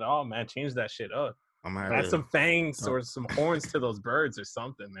menacing at all, man. Change that shit up. Add some fangs or some horns to those birds or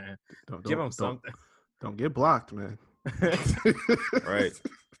something, man. Give them something. Don't get blocked, man. Right.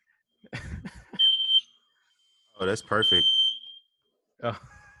 Oh, that's perfect.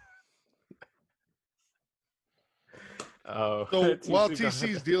 Oh, so while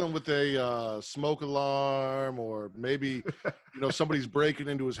TC's dealing with a smoke alarm, or maybe somebody's breaking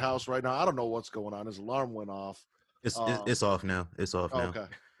into his house right now. I don't know what's going on. His alarm went off. It's off now. It's off now. Okay.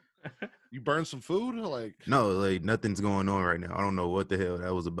 You burned some food? No, like nothing's going on right now. I don't know what the hell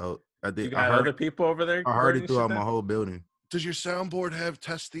that was about. I heard other people over there. I heard it throughout my whole building. Does your soundboard have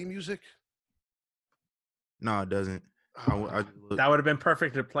test theme music? No, it doesn't. That would have been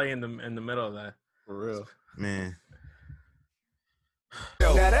perfect to play in the middle of that. For real, man.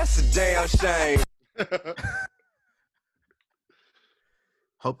 Now that's a damn shame.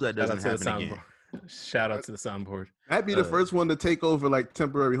 Hope that doesn't happen again. Shout out to the soundboard. I'd be the first one to take over like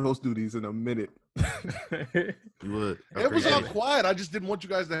temporary host duties in a minute. You would. It was all quiet. I just didn't want you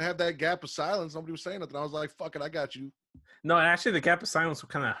guys to have that gap of silence. Nobody was saying nothing. I was like, fuck it, I got you. No, actually, the gap of silence will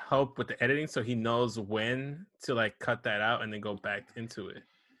kind of help with the editing, so he knows when to like cut that out and then go back into it.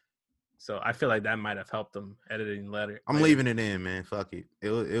 So I feel like that might have helped him editing later. I'm leaving it in, man. Fuck it. It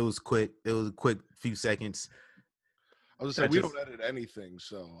was quick. It was a quick few seconds. I was saying we don't edit anything,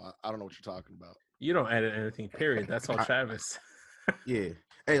 so I don't know what you're talking about. You don't edit anything, period. That's all Travis. Yeah.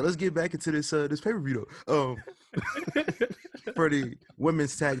 Hey, let's get back into this pay-per-view though. For the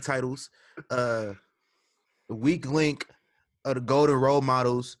women's tag titles, the weak link of the golden role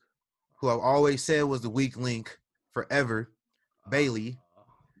models, who I've always said was the weak link forever, Bayley,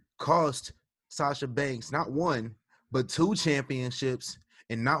 cost Sasha Banks not 1 but 2 championships,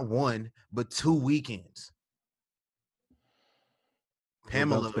 and not 1 but 2 weekends.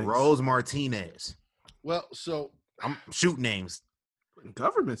 Pamela Rose Martinez. Well, so I'm shooting names.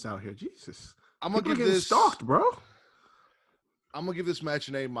 Government's out here, Jesus. I'm gonna give this stalked, bro. I'm gonna give this match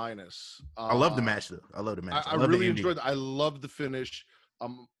an A-. I love the match though. I love the match. I really enjoyed it. I love the finish.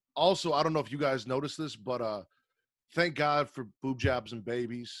 Also, I don't know if you guys noticed this, but thank God for boob jobs and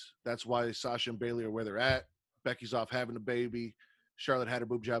babies. That's why Sasha and Bayley are where they're at. Becky's off having a baby. Charlotte had a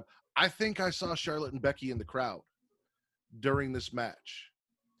boob job. I think I saw Charlotte and Becky in the crowd during this match.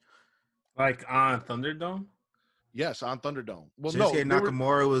 Like on Thunderdome? Yes, on Thunderdome. Well, Shinsuke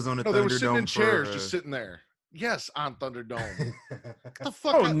Nakamura was on the Thunderdome. They were sitting in chairs, just sitting there. Yes, on Thunderdome. The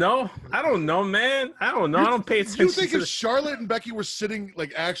fuck? Oh no, I don't know, man. I don't know. I don't pay attention. You think if Charlotte and Becky were sitting,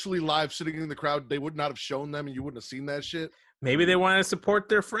 like actually live, sitting in the crowd, they would not have shown them, and you wouldn't have seen that shit? Maybe they want to support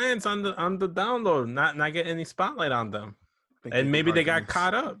their friends on the download, not get any spotlight on them. And maybe they got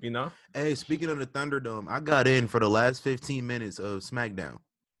caught up, Hey, speaking of the Thunderdome, I got in for the last 15 minutes of SmackDown.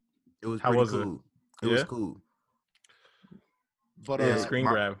 It was pretty cool. It was cool. But screen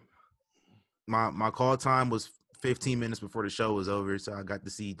grab. My call time was 15 minutes before the show was over, so I got to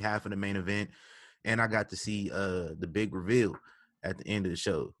see half of the main event, and I got to see the big reveal at the end of the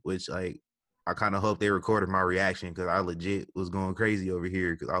show, which I kind of hope they recorded my reaction, because I legit was going crazy over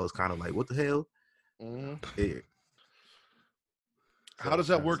here, because I was kind of like, what the hell? Mm-hmm. Yeah. How does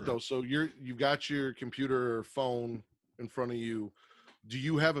that work though? So you've got your computer or phone in front of you. Do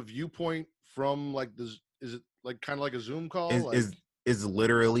you have a viewpoint from like this? Is it like kind of like a Zoom call? it's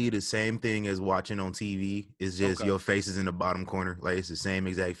literally the same thing as watching on TV. It's just your face is in the bottom corner. Like it's the same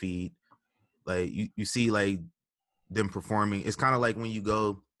exact feed. Like you see like them performing. It's kind of like when you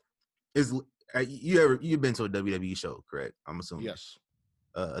go. You've been to a WWE show, correct? I'm assuming. Yes.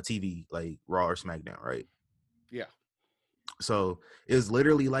 A TV like Raw or SmackDown, right? Yeah. So it's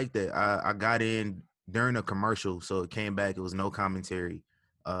literally like that. I got in during a commercial, so it came back. It was no commentary,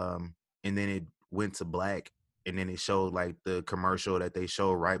 and then it went to black, and then it showed like the commercial that they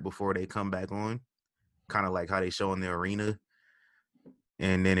show right before they come back on, kind of like how they show in the arena.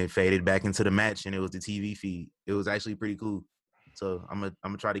 And then it faded back into the match, and it was the TV feed. It was actually pretty cool. So I'm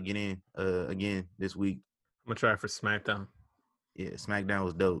gonna try to get in again this week. I'm gonna try for SmackDown. Yeah, SmackDown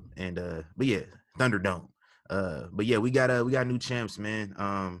was dope, and but yeah, Thunderdome. But yeah, we got new champs, man.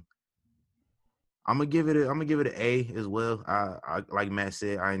 I'm gonna give it an A as well. I like Matt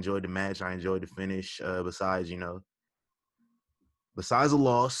said, I enjoyed the match. I enjoyed the finish. Besides a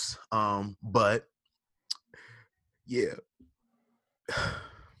loss. But yeah,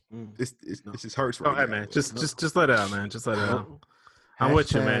 this just hurts right now. Man. Just let it out, man. Just let it out. I'm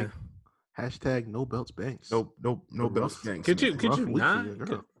with you, man. Hashtag no belts banks. No belts banks. Could you not?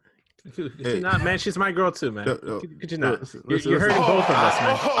 Could you not, man? She's my girl too, man. Could you not? You're hurting both of us,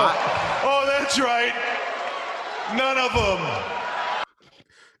 man. Oh, that's right. None of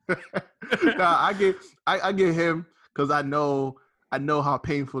them. Nah, I get him because I know how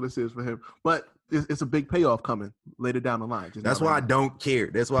painful this is for him. But it's a big payoff coming later down the line. That's why I don't care.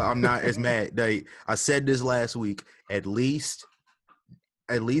 That's why I'm not as mad. I said this last week. At least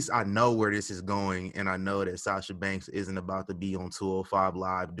I know where this is going, and I know that Sasha Banks isn't about to be on 205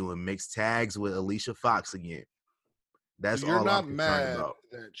 Live doing mixed tags with Alicia Fox again. That's You're all not I'm mad about.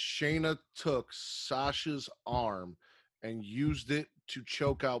 that Shayna took Sasha's arm and used it to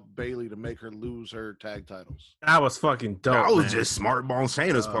choke out Bailey to make her lose her tag titles. That was fucking dope. That was just smart on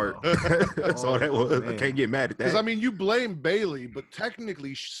Shayna's part. That's all that was. Man. I can't get mad at that. Because I mean, you blame Bailey, but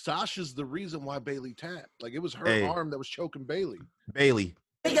technically Sasha's the reason why Bailey tapped. Like it was her arm that was choking Bailey.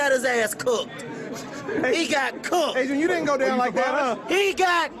 He got his ass cooked. He got cooked. Adrian, you didn't go down like that, huh? He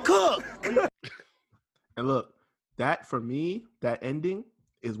got cooked. And look, that for me, that ending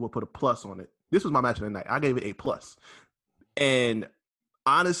is what put a plus on it. This was my match of the night. I gave it a plus. And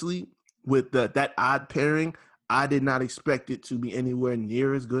honestly, with that odd pairing, I did not expect it to be anywhere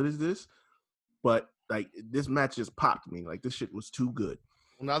near as good as this. But like this match just popped me. Like this shit was too good.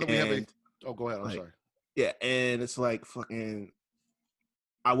 Well, now that we have go ahead. I'm sorry. Yeah, and it's like fucking.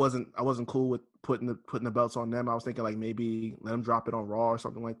 I wasn't cool with putting the belts on them. I was thinking like maybe let them drop it on Raw or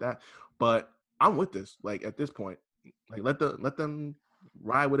something like that. But I'm with this. Like at this point, like let them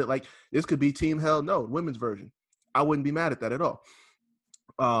ride with it. Like this could be Team Hell No women's version. I wouldn't be mad at that at all.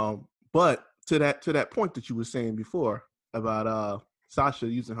 But to that point that you were saying before about Sasha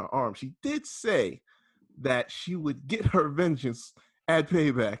using her arm, she did say that she would get her vengeance at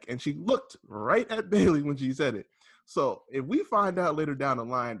Payback, and she looked right at Bailey when she said it. So if we find out later down the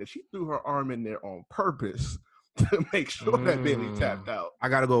line that she threw her arm in there on purpose to make sure that Bailey tapped out, I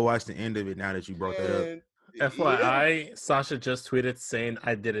gotta go watch the end of it now that you brought that up. FYI, Sasha just tweeted saying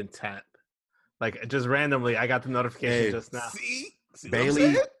I didn't tap. Like just randomly, I got the notification just now. See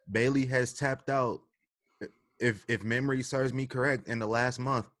Bailey has tapped out. If memory serves me correct, in the last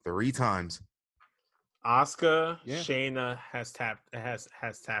month 3 times. Asuka, Shayna has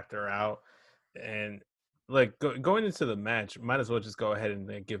tapped her out, and like going into the match, might as well just go ahead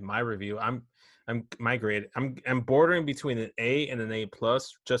and give my review. I'm my grade. I'm bordering between an A and an A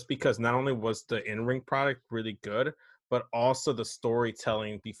plus, just because not only was the in-ring product really good, but also the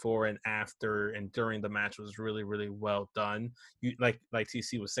storytelling before and after and during the match was really, really well done. You like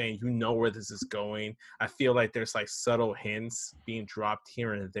TC was saying, you know where this is going. I feel like there's like subtle hints being dropped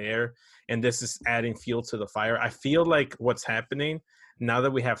here and there, and this is adding fuel to the fire. I feel like what's happening now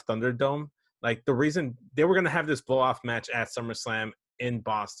that we have Thunderdome, like the reason they were going to have this blow-off match at SummerSlam in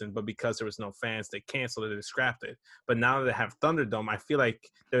Boston, but because there was no fans, they canceled it, they scrapped it. But now that they have Thunderdome, I feel like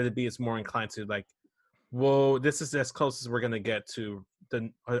WWE is more inclined to like, whoa, this is as close as we're going to get to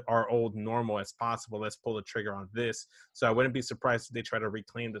our old normal as possible. Let's pull the trigger on this. So I wouldn't be surprised if they try to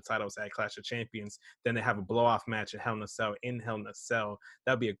reclaim the titles at Clash of Champions. Then they have a blow-off match at Hell in a Cell in Hell in a Cell.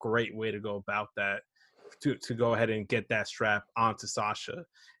 That would be a great way to go about that, to go ahead and get that strap onto Sasha.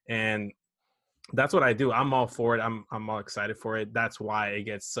 And that's what I do. I'm all for it. I'm all excited for it. That's why it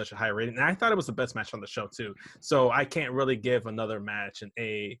gets such a high rating. And I thought it was the best match on the show too. So I can't really give another match an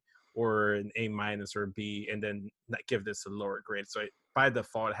A or an A minus or a B and then not give this a lower grade. So by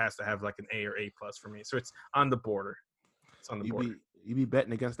default, it has to have like an A or A plus for me. So it's on the border. It's on the border. You be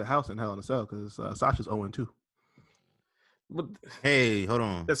betting against the house in Hell in a Cell because Sasha's 0-2. Hey, hold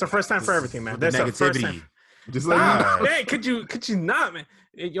on. That's the first time for everything, man. The That's the first time. negativity. Just like Hey, could you not, man?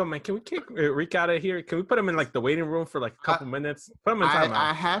 Hey, yo, man, can we kick Rick out of here? Can we put him in like the waiting room for like a couple minutes? Put him in timeout.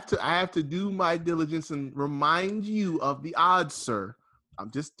 I have to do my diligence and remind you of the odds, sir. I'm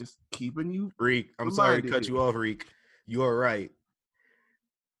just keeping you. Reek, I'm sorry to cut you off, Reek. You are right.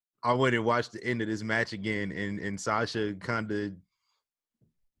 I went and watched the end of this match again, and Sasha kind of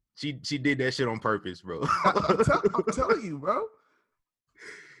she did that shit on purpose, bro. I'm telling you, bro.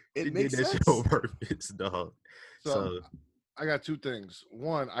 It makes sense. That shit on purpose, dog. So I got two things.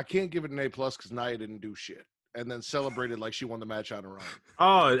 One, I can't give it an A+ because Nia didn't do shit, and then celebrated like she won the match on her own.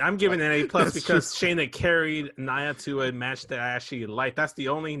 Oh, I'm giving it an A+ because Shayna carried Nia to a match that I actually liked. That's the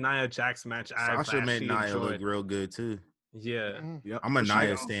only Nia Jax match I've Sasha made actually Nia enjoyed. look real good too. Yeah. Yep. I'm a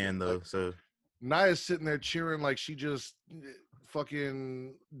Nia stan though, so Nia's sitting there cheering like she just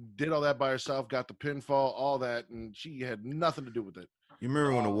fucking did all that by herself, got the pinfall, all that, and she had nothing to do with it. you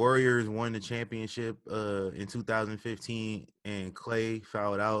remember when the Warriors won the championship in 2015 and Clay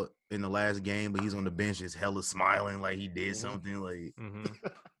fouled out in the last game, but he's on the bench just hella smiling like he did something like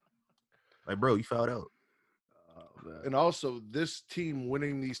like bro, you fouled out. And also, this team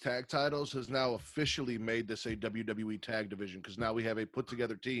winning these tag titles has now officially made this a WWE tag division because now we have a put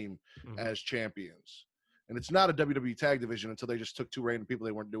together team as champions. And it's not a WWE tag division until they just took two random people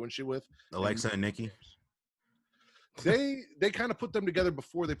they weren't doing shit with. Alexa and Nikki. They kind of put them together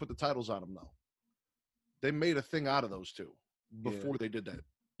before they put the titles on them, though. They made a thing out of those two before they did that.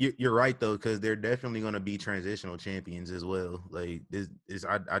 You're right though, because they're definitely going to be transitional champions as well. Like this is,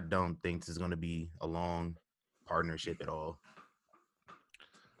 I don't think this is going to be a long partnership at all.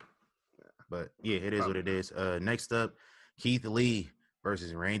 But yeah, it is what it is. Next up, Keith Lee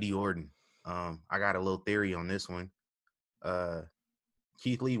versus Randy Orton. I got a little theory on this one.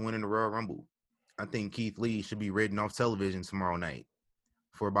 Keith Lee winning the Royal Rumble. I think Keith Lee should be written off television tomorrow night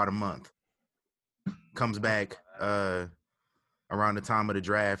for about a month. Comes back around the time of the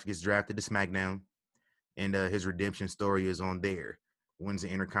draft, gets drafted to SmackDown, and his redemption story is on there. Wins the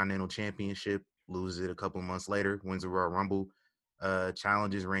Intercontinental Championship, loses it a couple months later, wins the Royal Rumble,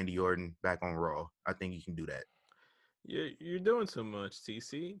 challenges Randy Orton back on Raw. I think you can do that. You're doing too much,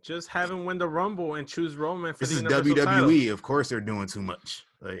 TC. Just have him win the Rumble and choose Roman for This the is Universal WWE. title. Of course they're doing too much.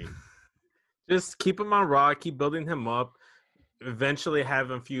 Like, just keep him on Raw, keep building him up. Eventually have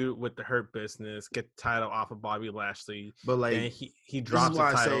him feud with the Hurt Business, get the title off of Bobby Lashley. but like and he drops the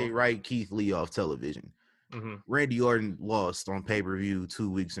this is why title. I say write Keith Lee off television. Randy Orton lost on pay-per-view 2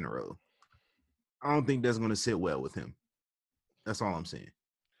 weeks in a row. I don't think that's going to sit well with him. That's all I'm saying.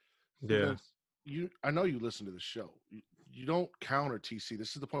 Yeah. I know you listen to the show. You don't counter TC.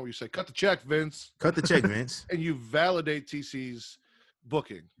 This is the point where you say, cut the check, Vince. Cut the check, Vince. And you validate TC's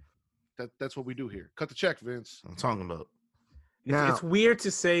booking. That's what we do here. Cut the check, Vince. I'm talking about. It's weird to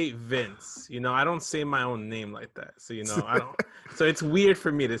say Vince. I don't say my own name like that. So, I don't. So it's weird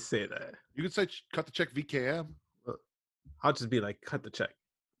for me to say that. You could say cut the check VKM. I'll just be like, cut the check.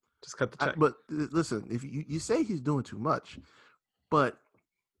 Just cut the check. But listen, if you say he's doing too much, but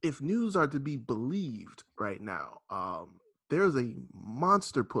if news are to be believed right now, there's a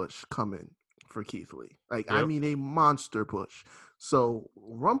monster push coming for Keith Lee. I mean, a monster push. So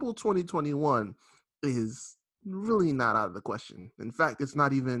Rumble 2021 is really not out of the question. In fact, it's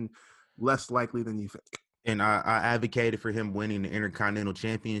not even less likely than you think. And I advocated for him winning the Intercontinental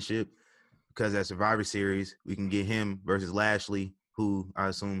Championship because at Survivor Series, we can get him versus Lashley, who I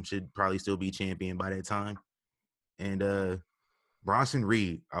assume should probably still be champion by that time. And Bronson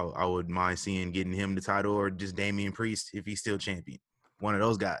Reed, I would mind seeing getting him the title, or just Damian Priest if he's still champion. One of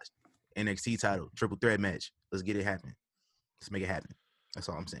those guys. NXT title, triple threat match. Let's get it happen. Let's make it happen. That's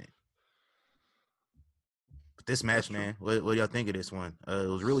all I'm saying. But this match, man, what do y'all think of this one? It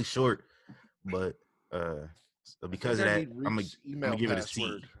was really short, but because of that, I'm gonna give it a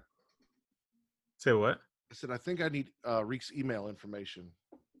C. Say what? I said I think I need Reek's email information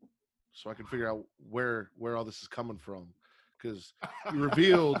so I can figure out where all this is coming from. Because he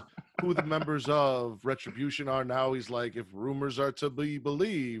revealed who the members of Retribution are. Now he's like, if rumors are to be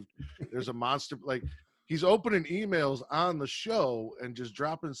believed, there's a monster. Like, he's opening emails on the show and just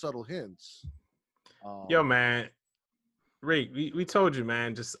dropping subtle hints. Yo, man. Rick, we told you,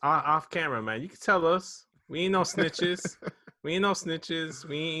 man, just off camera, man. You can tell us. We ain't no snitches. We ain't no snitches.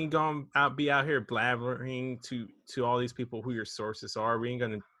 We ain't going to be out here blabbering to all these people who your sources are. We ain't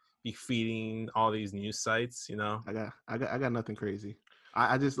going to be feeding all these news sites, I got nothing crazy.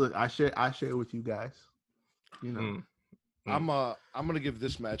 I just look. I share with you guys. I'm gonna give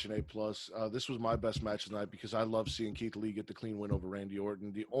this match an A+. This was my best match tonight because I love seeing Keith Lee get the clean win over Randy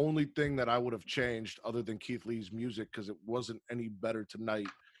Orton. The only thing that I would have changed, other than Keith Lee's music, because it wasn't any better tonight,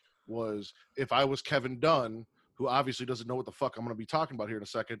 was if I was Kevin Dunn, who obviously doesn't know what the fuck I'm gonna be talking about here in a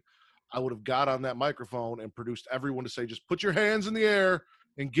second, I would have got on that microphone and produced everyone to say, just put your hands in the air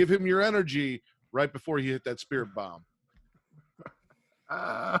and give him your energy right before he hit that spirit bomb.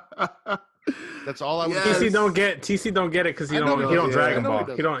 That's all I would. TC don't get it because he don't Dragon Ball.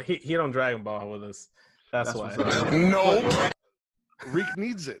 He don't Dragon Ball with us. That's why. No. Reek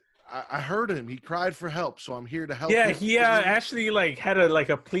needs it. I heard him. He cried for help, so I'm here to help. Yeah, he actually had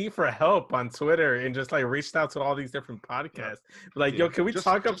a plea for help on Twitter and just reached out to all these different podcasts. Yo, can we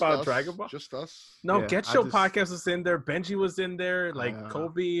talk about Dragon Ball? Just us. No, Get Show podcast was in there. Benji was in there.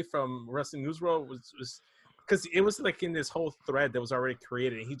 Kobe from Wrestling News World was because it was in this whole thread that was already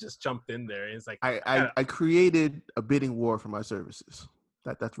created, and he just jumped in there. And it's I created a bidding war for my services.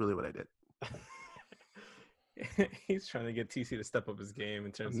 That's really what I did. He's trying to get TC to step up his game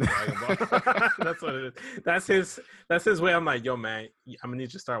in terms of Dragon Ball. That's what it is. That's his way. I'm like, yo, man, I'm gonna need you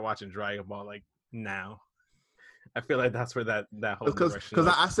to start watching Dragon Ball now. I feel like that's where that whole direction.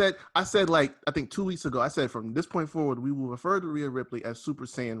 Because I said I think 2 weeks ago, I said from this point forward we will refer to Rhea Ripley as Super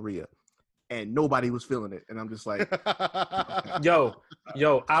Saiyan Rhea. And nobody was feeling it. And I'm just like, yo,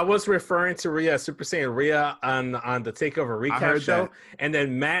 I was referring to Rhea, Super Saiyan Rhea on the Takeover recap show. That. And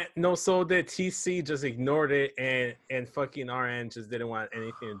then Matt no-sold it. TC just ignored it. And fucking RN just didn't want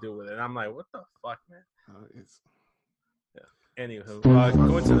anything to do with it. And I'm like, what the fuck, man? Yeah. Anywho,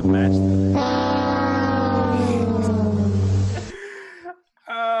 going to the match.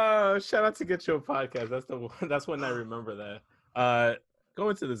 Shout out to Get Your Podcast. That's when I remember that. Go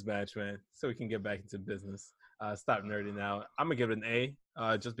into this match, man, so we can get back into business. Stop nerding out. I'm going to give it an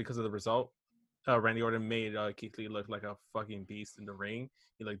A just because of the result. Randy Orton made Keith Lee look like a fucking beast in the ring.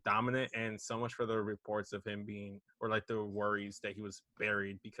 He looked dominant, and so much for the reports of him being, or the worries that he was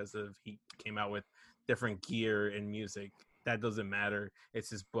buried because of he came out with different gear and music. That doesn't matter. It's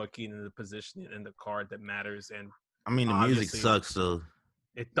his booking and the positioning and the card that matters. And I mean, the music sucks, so.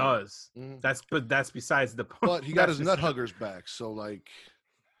 It does. Mm-hmm. That's besides the point. But he got his nut huggers back, so we're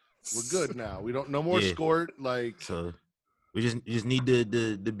good now. We don't no more Skort. So we just need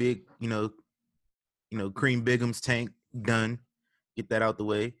the big Cream Bigum's tank done. Get that out the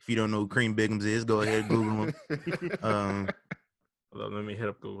way. If you don't know who Cream Bigum's is, go ahead Google him. Hold on, let me hit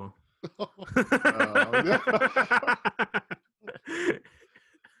up Google. But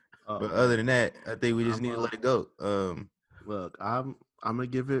other than that, I think we just need to let it go. Look, I'm gonna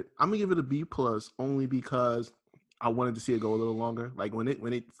give it a B+ only because I wanted to see it go a little longer. When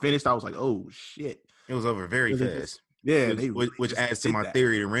it finished, I was like, oh shit. It was over very fast. Which adds to my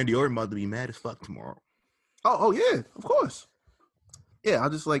theory that Randy Orton about to be mad as fuck tomorrow. Oh yeah, of course. Yeah,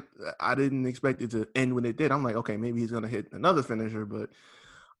 I didn't expect it to end when it did. I'm like, okay, maybe he's gonna hit another finisher, but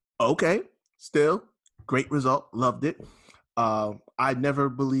okay, still great result. Loved it. I never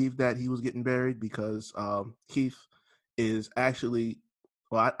believed that he was getting buried because Keith is actually,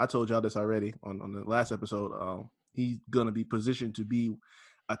 well, I told y'all this already on the last episode. He's going to be positioned to be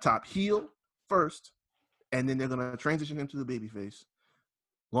a top heel first, and then they're going to transition him to the babyface.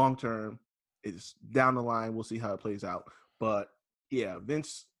 Long term, it's down the line. We'll see how it plays out. But, yeah,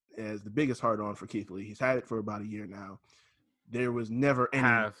 Vince is the biggest hard-on for Keith Lee. He's had it for about a year now. There was never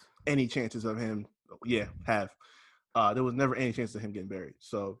any chances of him. Yeah, there was never any chance of him getting buried.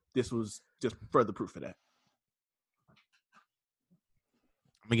 So this was just further proof of that.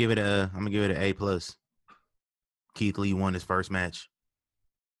 I'm gonna give it an A+. Keith Lee won his first match.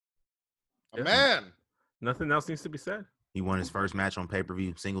 Man, nothing else needs to be said. He won his first match on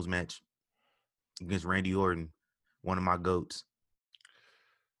pay-per-view, singles match against Randy Orton, one of my GOATs.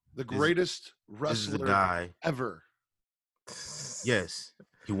 The greatest wrestler ever. Yes,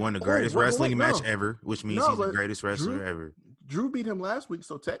 he won the greatest wrestling match ever, which means he's the greatest wrestler ever. Drew beat him last week,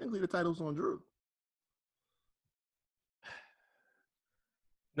 so technically the title's on Drew.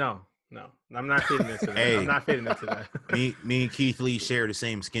 No, I'm not fitting into that. I'm not fitting into that. Me and Keith Lee share the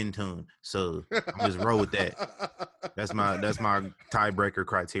same skin tone, so I'm just roll with that. That's my tiebreaker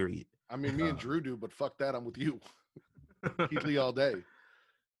criteria. I mean, me and Drew do, but fuck that, I'm with you. Keith Lee all day.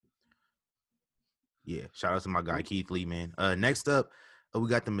 Yeah, shout out to my guy Keith Lee, man. Next up, we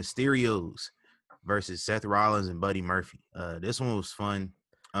got the Mysterios versus Seth Rollins and Buddy Murphy. This one was fun.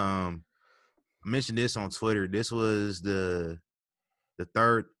 I mentioned this on Twitter. This was the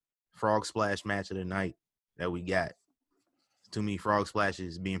third frog splash match of the night that we got. Too many frog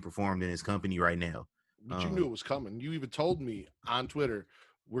splashes being performed in his company right now. But you knew it was coming. You even told me on Twitter,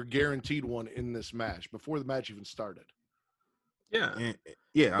 we're guaranteed one in this match before the match even started. Yeah. And,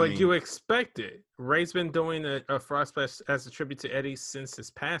 yeah, But you expect it. Ray's been doing a frog splash as a tribute to Eddie since his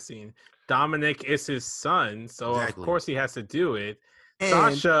passing. Dominic is his son, so Exactly. of course he has to do it.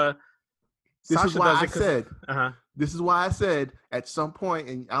 And Sasha is why does I it said. uh-huh. This is why I said at some point,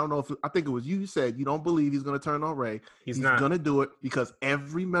 and I don't know if I think it was you said you don't believe he's going to turn on Ray. He's not going to do it because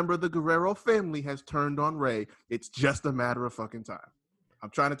every member of the Guerrero family has turned on Ray. It's just a matter of fucking time. I'm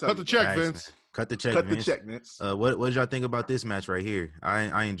trying to tell you. Cut the check, Vince. Cut the check, Cut Vince. the check, Vince. What did y'all think about this match right here?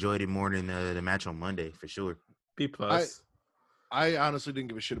 I enjoyed it more than the match on Monday for sure. B+. I honestly didn't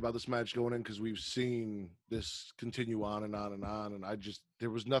give a shit about this match going in because we've seen this continue on and on and on, and there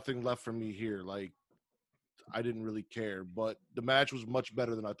was nothing left for me here. Like, I didn't really care, but the match was much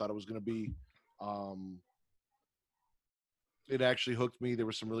better than I thought it was going to be. It actually hooked me. There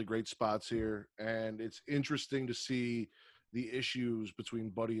were some really great spots here, and it's interesting to see the issues between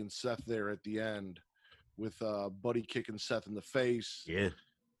Buddy and Seth there at the end, with Buddy kicking Seth in the face. Yeah,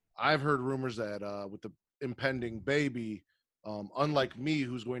 I've heard rumors that with the impending baby, unlike me,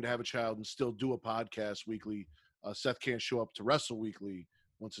 who's going to have a child and still do a podcast weekly, Seth can't show up to wrestle weekly.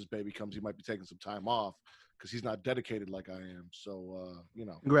 Once his baby comes, he might be taking some time off because he's not dedicated like I am. So,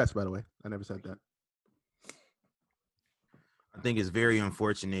 Congrats, by the way. I never said that. I think it's very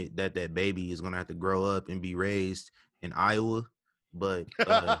unfortunate that baby is going to have to grow up and be raised in Iowa, but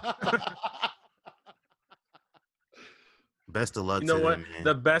best of luck. You know to what? them, man.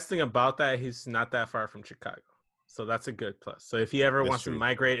 The best thing about that, he's not that far from Chicago. So that's a good plus. So if he ever wants to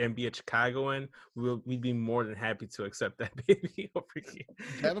migrate and be a Chicagoan, we'd be more than happy to accept that baby over here.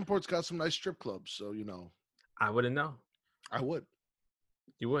 Davenport's got some nice strip clubs, so I wouldn't know. I would.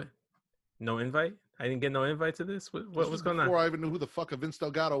 You would? No invite? I didn't get no invite to this? What was going on? Before I even knew who the fuck a Vince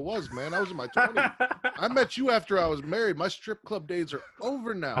Delgado was, man. I was in my 20s. I met you after I was married. My strip club days are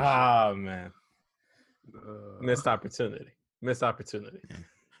over now. Oh, man. Missed opportunity. Yeah,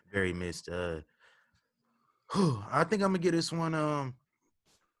 very missed. I think I'm gonna give this one. I'm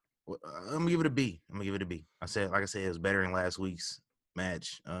gonna give it a B. I said, like I said, it was better than last week's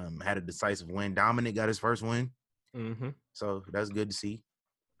match. Had a decisive win. Dominic got his first win, so that's good to see.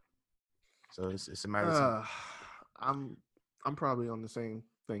 So it's a matter of I'm probably on the same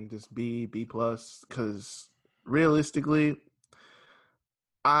thing, just B+, because realistically,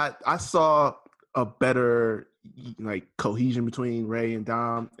 I saw a better cohesion between Ray and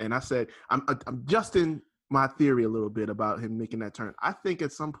Dom, and I said I'm adjusting my theory a little bit about him making that turn. I think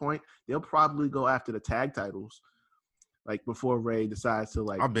at some point they'll probably go after the tag titles, like before Ray decides to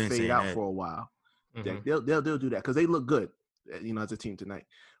fade out for a while. Mm-hmm. They'll do that because they look good, as a team tonight.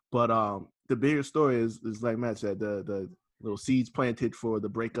 But the bigger story is like Matt said, the little seeds planted for the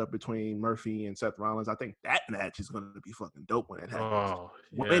breakup between Murphy and Seth Rollins. I think that match is going to be fucking dope when it happens.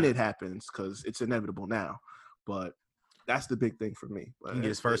 When it happens, because it's inevitable now. But that's the big thing for me. He can get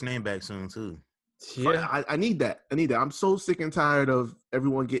his first name back soon too. Yeah, I need that. I'm so sick and tired of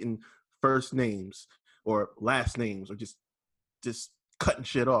everyone getting first names or last names or just cutting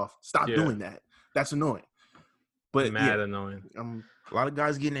shit off. Stop doing that. That's annoying. But annoying. A lot of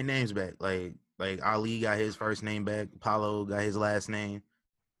guys getting their names back. Like Ali got his first name back. Apollo got his last name.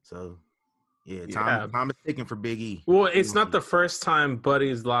 So time is ticking for Big E. Well, it's not the first time Buddy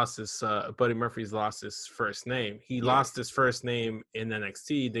Murphy's lost his first name. He lost his first name in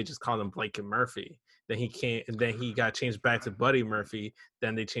NXT. They just called him Blanket Murphy. Then he got changed back to Buddy Murphy.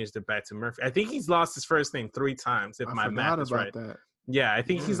 Then they changed it back to Murphy. I think he's lost his first name 3 times, if my math is right. That. Yeah, I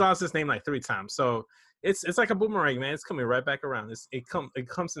think he's lost his name 3 times. So it's like a boomerang, man. It's coming right back around. It comes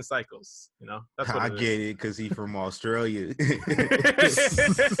in cycles, That's what I get it because he's from Australia.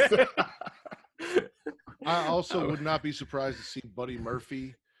 I also would not be surprised to see Buddy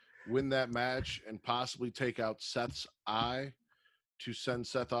Murphy win that match and possibly take out Seth's eye to send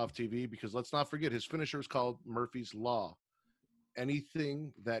Seth off TV, because let's not forget his finisher is called Murphy's Law.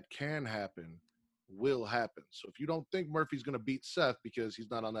 Anything that can happen will happen. So if you don't think Murphy's going to beat Seth because he's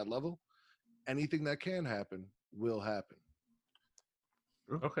not on that level, anything that can happen will happen.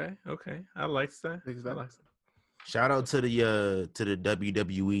 Okay. I like that. Shout out to the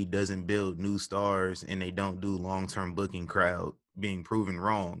WWE doesn't build new stars and they don't do long-term booking crowd being proven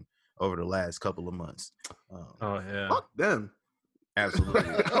wrong over the last couple of months. Fuck them. Absolutely.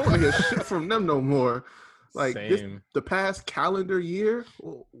 I don't want to hear shit from them no more. The past calendar year,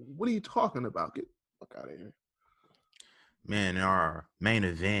 what are you talking about? Get the fuck out of here. Man, our main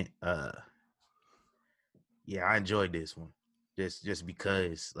event, I enjoyed this one. Just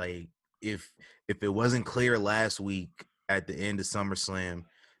because, if it wasn't clear last week at the end of SummerSlam,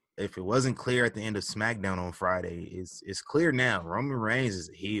 if it wasn't clear at the end of SmackDown on Friday, it's clear now. Roman Reigns is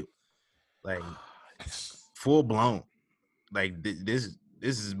a heel, full blown. Like this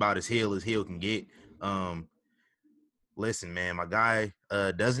is about as heel can get. Listen, man, my guy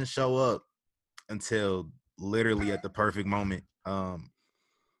doesn't show up until literally at the perfect moment.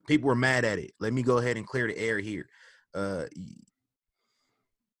 People were mad at it. Let me go ahead and clear the air here. This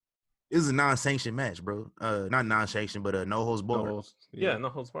is a non-sanctioned match, bro. Not non-sanctioned, but no holds barred. No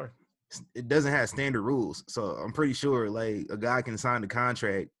holds barred. It doesn't have standard rules, so I'm pretty sure like a guy can sign the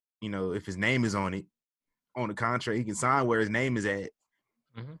contract. You know, if his name is on it, on the contract, he can sign where his name is at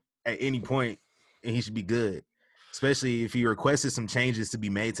any point, and he should be good. Especially if he requested some changes to be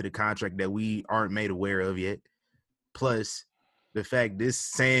made to the contract that we aren't made aware of yet. Plus, the fact this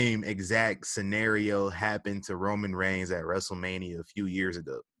same exact scenario happened to Roman Reigns at WrestleMania a few years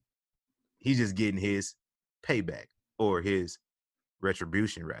ago. He's just getting his payback or his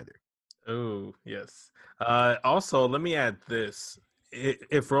retribution, rather. Oh, yes. Also, let me add this.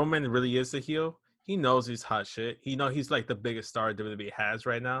 If Roman really is a heel, he knows he's hot shit. He knows he's like the biggest star WWE has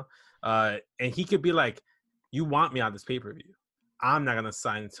right now. And he could be like, you want me on this pay-per-view. I'm not going to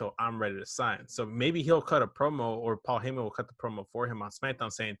sign until I'm ready to sign. So maybe he'll cut a promo, or Paul Heyman will cut the promo for him on SmackDown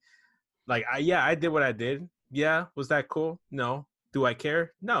saying, like, I did what I did. Yeah, was that cool? No. Do I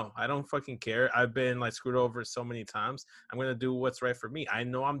care? No, I don't fucking care. I've been like screwed over so many times. I'm going to do what's right for me. I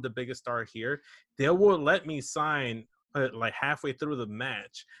know I'm the biggest star here. They will let me sign like halfway through the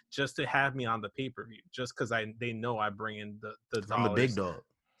match just to have me on the pay-per-view, just because they know I bring in the dollars. I'm the big dog.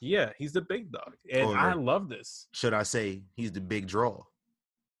 Yeah, he's the big dog. And I love this. Should I say he's the big draw?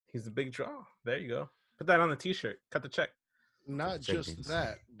 He's the big draw. There you go. Put that on a t-shirt. Cut the check. Not just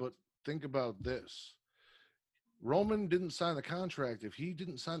that, but think about this. Roman didn't sign the contract. If he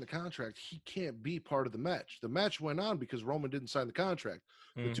didn't sign the contract, he can't be part of the match. The match went on because Roman didn't sign the contract.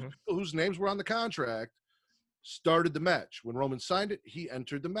 The two people whose names were on the contract started the match. When Roman signed it, he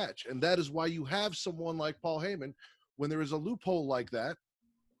entered the match. And that is why you have someone like Paul Heyman, when there is a loophole like that,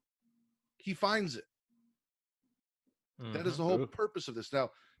 he finds it. That is the whole purpose of this.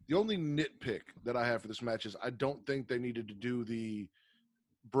 Now, the only nitpick that I have for this match is I don't think they needed to do the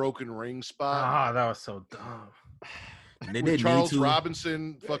broken ring spot. Ah, that was so dumb. With Charles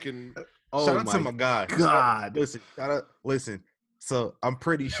Robinson fucking. Shout out to my guy. God. Listen. So I'm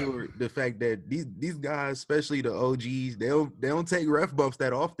pretty sure the fact that these guys, especially the OGs, they don't take ref bumps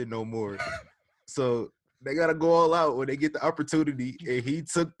that often no more. So they gotta go all out when they get the opportunity, and he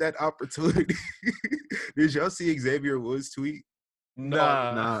took that opportunity. Did y'all see Xavier Woods' tweet?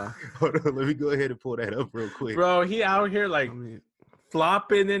 Nah. Hold on, let me go ahead and pull that up real quick. Bro, he out here like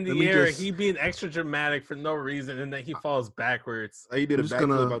flopping in the air. He being extra dramatic for no reason, and then he falls backwards. He did a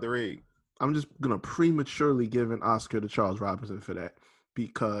backflip out the ring. I'm just gonna prematurely give an Oscar to Charles Robinson for that,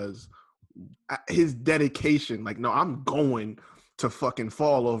 because his dedication. Like, no, I'm going to fucking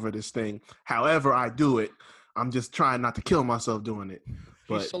fall over this thing. However I do it, I'm just trying not to kill myself doing it.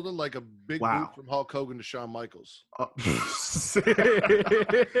 But he sold it like a big boot from Hulk Hogan to Shawn Michaels. This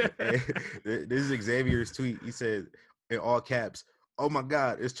is Xavier's tweet. He said in all caps, "Oh my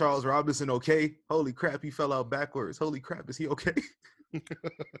God, is Charles Robinson okay? Holy crap, he fell out backwards. Holy crap, is he okay?"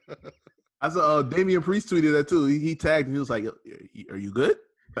 I saw Damian Priest tweeted that too. He tagged and he was like, "Are you good?"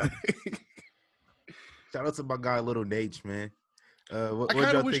 Shout out to my guy Little Nate, man. What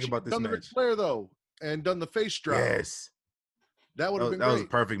y'all think about this match? Done the Ric Flair though, and done the face drop. Yes, that would have been that great. was a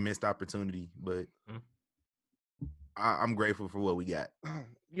perfect missed opportunity, but I'm grateful for what we got.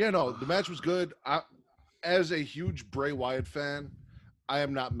 Yeah, no, the match was good. As a huge Bray Wyatt fan, I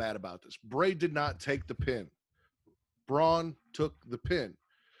am not mad about this. Bray did not take the pin. Braun took the pin.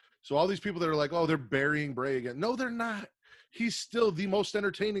 So all these people that are like, oh, they're burying Bray again. No, they're not. He's still the most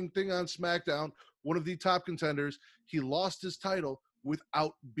entertaining thing on SmackDown, one of the top contenders. He lost his title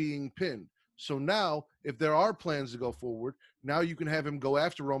without being pinned. So now, if there are plans to go forward, now you can have him go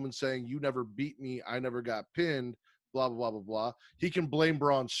after Roman saying, you never beat me, I never got pinned, blah, blah, blah, blah, blah. He can blame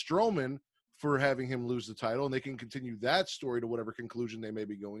Braun Strowman for having him lose the title, and they can continue that story to whatever conclusion they may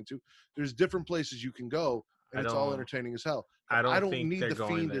be going to. There's different places you can go, and it's all entertaining as hell. I don't need the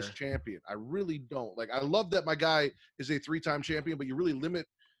Fiend as champion. I really don't. Like, I love that my guy is a 3-time champion, but you really limit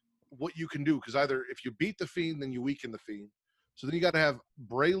what you can do, because either if you beat the Fiend, then you weaken the Fiend. So then you got to have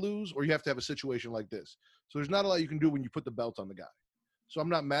Bray lose, or you have to have a situation like this. So there's not a lot you can do when you put the belt on the guy. So I'm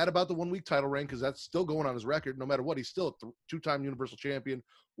not mad about the 1-week title reign, because that's still going on his record. No matter what, he's still a 2-time Universal Champion,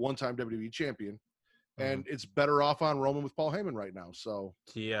 1-time WWE Champion. And it's better off on Roman with Paul Heyman right now. So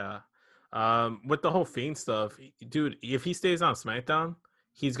yeah. With the whole Fiend stuff, dude, if he stays on SmackDown,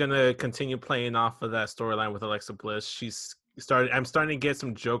 he's going to continue playing off of that storyline with Alexa Bliss. She's I'm starting to get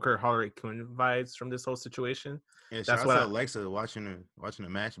some Joker Harley Quinn vibes from this whole situation. Yeah, That's shout what out to Alexa watching the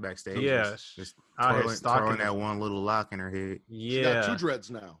match backstage. Yeah, just out here twirling that one little lock in her head. Yeah, she got 2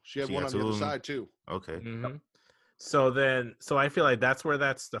 dreads now. She had one on the other side too. Okay. Mm-hmm. So I feel like that's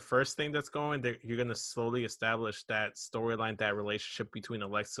the first thing that's going. You're going to slowly establish that storyline, that relationship between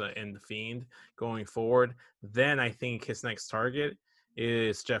Alexa and the Fiend going forward. Then I think his next target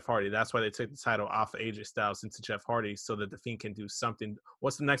is Jeff Hardy. That's why they took the title off of AJ Styles into Jeff Hardy, so that the Fiend can do something.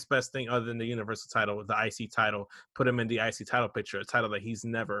 What's the next best thing other than the Universal title, the IC title? Put him in the IC title picture, a title that he's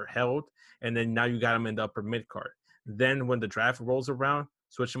never held, and then now you got him in the upper mid card. Then when the draft rolls around,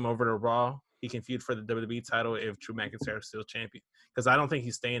 switch him over to Raw. He can feud for the WWE title if Drew McIntyre is still champion. Because I don't think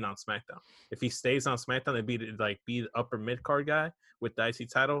he's staying on SmackDown. If he stays on SmackDown, it'd be the upper mid card guy with the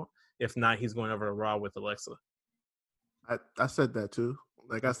IC title. If not, he's going over to Raw with Alexa. I said that too.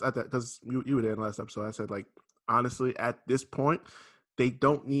 Like I said that because you were there in the last episode. I said, like, honestly, at this point, they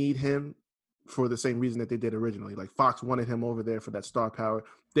don't need him for the same reason that they did originally. Like, Fox wanted him over there for that star power.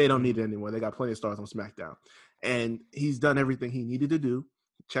 They don't need it anymore. They got plenty of stars on SmackDown. And he's done everything he needed to do.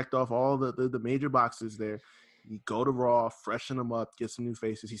 Checked off all the major boxes there. You go to Raw, freshen him up, get some new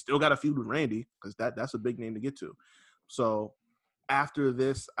faces. He still got a feud with Randy because that's a big name to get to. So after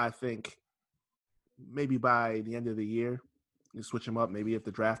this, I think maybe by the end of the year, you switch him up. Maybe if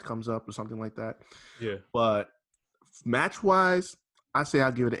the draft comes up or something like that. Yeah. But match-wise, I say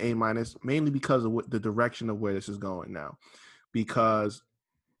I'll give it an A-, mainly because of the direction of where this is going now. Because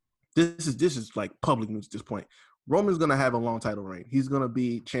this is like public news at this point. Roman's going to have a long title reign. He's going to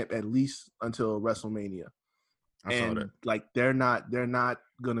be champ at least until WrestleMania. I saw that. Like, they're not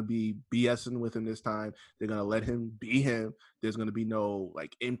going to be BSing with him this time. They're going to let him be him. There's going to be no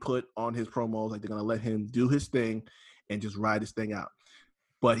like input on his promos. Like, they're going to let him do his thing and just ride his thing out.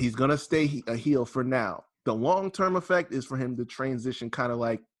 But he's going to stay a heel for now. The long-term effect is for him to transition kind of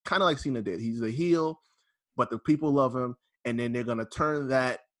like Cena did. He's a heel, but the people love him, and then they're going to turn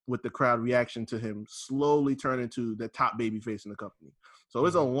that with the crowd reaction to him slowly turn into the top baby face in the company. So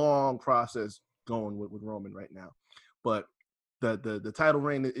it's a long process going with Roman right now. But the title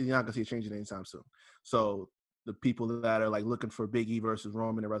reign, you're not going to see it changing anytime soon. So the people that are like looking for Big E versus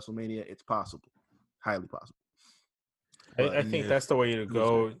Roman at WrestleMania, it's possible. Highly possible. I think that's the way to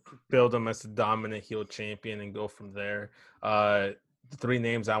go. Build him as a dominant heel champion and go from there. The 3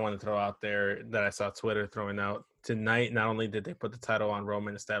 names I want to throw out there that I saw Twitter throwing out tonight, not only did they put the title on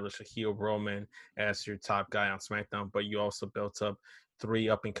Roman, establish a heel Roman as your top guy on SmackDown, but you also built up 3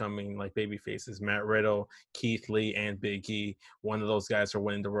 up-and-coming like baby faces, Matt Riddle, Keith Lee, and Big E. One of those guys are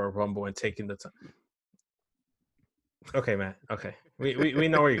winning the Royal Rumble and taking the time. Okay, Matt. Okay. We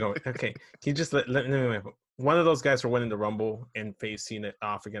know where you're going. Okay. Can you just let me one of those guys are winning the Rumble and facing it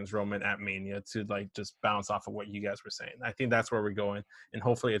off against Roman at Mania to like just bounce off of what you guys were saying. I think that's where we're going, and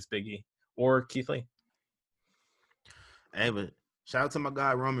hopefully it's Big E or Keith Lee. Hey, but shout out to my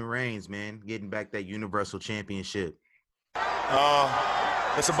guy Roman Reigns, man, getting back that Universal Championship.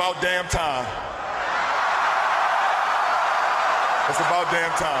 It's about damn time. It's about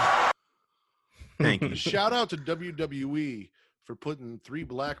damn time. Thank you. Shout out to WWE for putting 3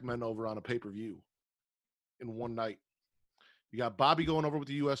 black men over on a pay-per-view in one night. You got Bobby going over with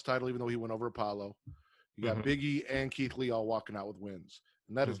the U.S. title, even though he went over Apollo. You got Big E and Keith Lee all walking out with wins.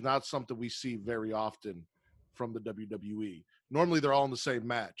 And that is not something we see very often from the WWE. Normally, they're all in the same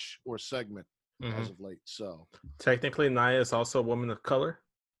match or segment as of late. So technically, Nia is also a woman of color,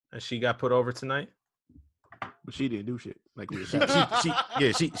 and she got put over tonight. But she didn't do shit. Like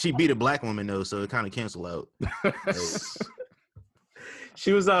she beat a black woman though, so it kind of canceled out.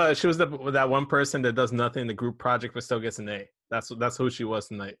 She was that one person that does nothing in the group project but still gets an A. That's who she was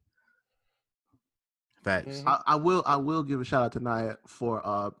tonight. Facts. I will give a shout out to Nia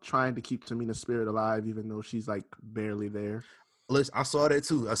for trying to keep Tamina's spirit alive, even though she's like barely there. Listen, I saw that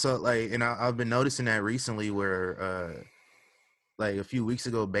too. I saw and I've been noticing that recently where like a few weeks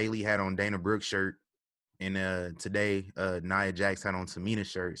ago Bailey had on Dana Brooke's shirt, and today Nia Jax had on Tamina's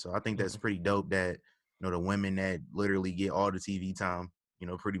shirt. So I think that's pretty dope that the women that literally get all the TV time,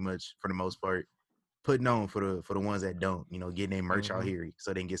 pretty much for the most part, putting on for the ones that don't, getting their merch out here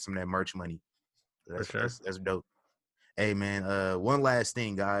so they can get some of that merch money. That's dope. Hey man, one last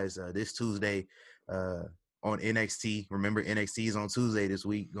thing, guys. This Tuesday on NXT. Remember, NXT is on Tuesday this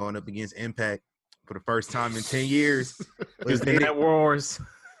week, going up against Impact for the first time in 10 years. Tuesday Night Wars.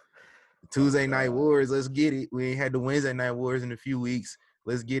 Tuesday Night Wars. Let's get it. We ain't had the Wednesday Night Wars in a few weeks.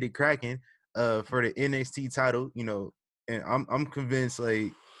 Let's get it cracking for the NXT title. And I'm convinced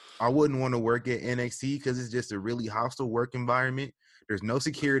like I wouldn't want to work at NXT because it's just a really hostile work environment. There's no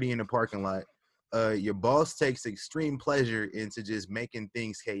security in the parking lot. your boss takes extreme pleasure into just making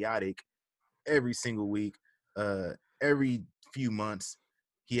things chaotic every single week, every few months.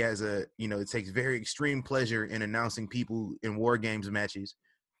 He has it takes very extreme pleasure in announcing people in War Games matches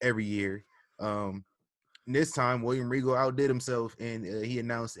every year. This time, William Regal outdid himself, and he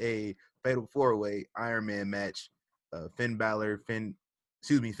announced a Fatal 4-Way Ironman match. Finn Balor,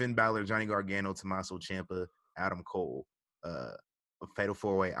 Johnny Gargano, Tommaso Ciampa, Adam Cole. A Fatal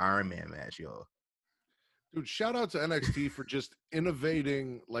 4-Way Ironman match, y'all. Dude, shout out to NXT for just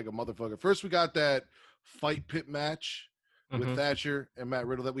innovating like a motherfucker. First, we got that fight pit match with Thatcher and Matt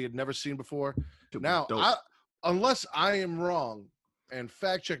Riddle that we had never seen before. Now, unless I am wrong, and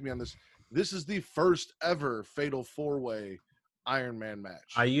fact check me on this, this is the first ever Fatal 4-Way Iron Man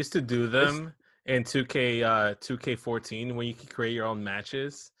match. I used to do them in 2K14 when you could create your own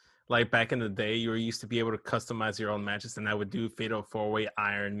matches. Like back in the day, you used to be able to customize your own matches, and I would do Fatal 4-Way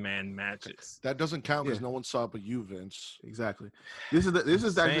Iron Man matches. That doesn't count because no one saw it but you, Vince. Exactly. This is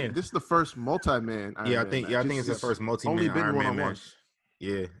the first multi-man. I think it's the first multi-man Iron Man match.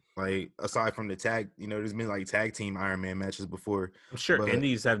 Yeah, like aside from the tag, there's been like tag team Iron Man matches before. I'm sure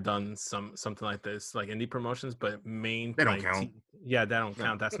indies have done something like this, like indie promotions, but they don't count. That don't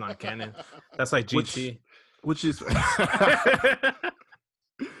count. That's not canon. That's like GT, which is.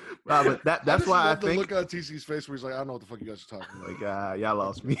 But that's why I think look at TC's face where he's like, I don't know what the fuck you guys are talking about. Like, y'all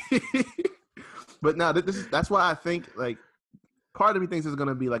lost me. But now that's why I think like part of me thinks it's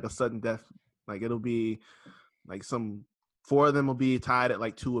gonna be like a sudden death. Like it'll be like 4 of them will be tied at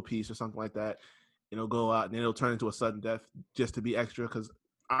like 2 apiece or something like that. It'll go out and then it'll turn into a sudden death just to be extra. Because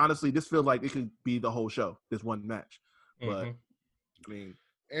honestly, this feels like it could be the whole show, this one match. But I mean,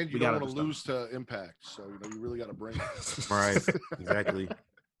 and you don't want to lose to Impact, so you really got to bring it. Right, exactly.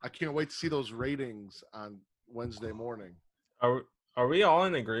 I can't wait to see those ratings on Wednesday morning. Are we all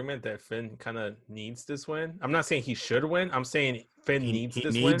in agreement that Finn kind of needs this win? I'm not saying he should win. I'm saying Finn needs this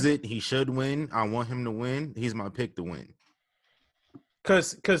win. He needs it. He should win. I want him to win. He's my pick to win.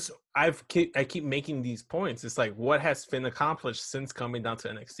 Because I keep making these points. It's like, what has Finn accomplished since coming down to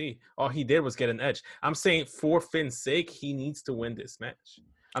NXT? All he did was get an edge. I'm saying for Finn's sake, he needs to win this match.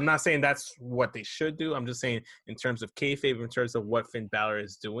 I'm not saying that's what they should do. I'm just saying in terms of kayfabe, in terms of what Finn Balor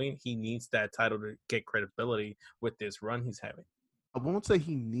is doing, he needs that title to get credibility with this run he's having. I won't say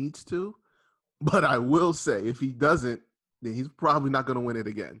he needs to, but I will say if he doesn't, then he's probably not going to win it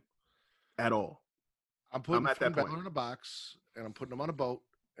again at all. I'm putting Finn Balor in a box, and I'm putting him on a boat,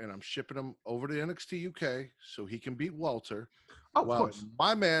 and I'm shipping him over to NXT UK so he can beat Walter. Oh, of course.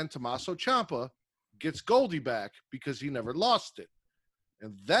 My man, Tommaso Ciampa, gets Goldie back because he never lost it.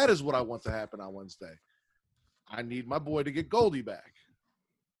 And that is what I want to happen on Wednesday. I need my boy to get Goldie back.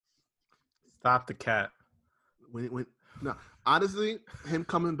 Stop the cat. No, honestly, him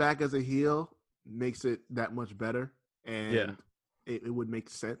coming back as a heel makes it that much better, and it would make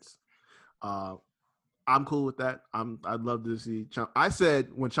sense. I'm cool with that. I'd love to see Ciampa. I said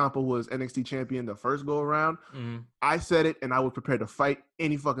when Ciampa was NXT champion the first go around, I said it, and I was prepared to fight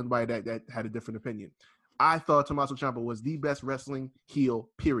any fucking body that had a different opinion. I thought Tommaso Ciampa was the best wrestling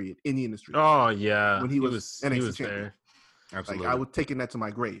heel, period, in the industry. Oh, yeah. When he was NXT champion. There. Absolutely. Like, I was taking that to my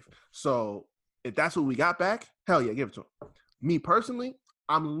grave. So, if that's what we got back, hell yeah, give it to him. Me personally,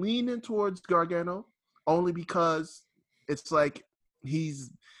 I'm leaning towards Gargano only because it's like his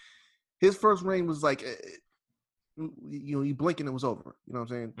first reign was like, you blink and it was over. You know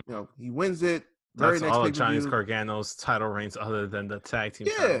what I'm saying? He wins it. That's all of Johnny Gargano's title reigns other than the tag team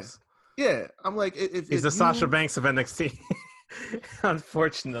titles. Yeah, I'm like, if he's the Sasha Banks of NXT.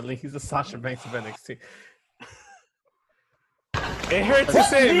 Unfortunately, he's the Sasha Banks of NXT. It hurts to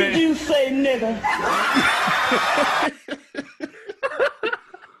say, man. What did you say, nigga?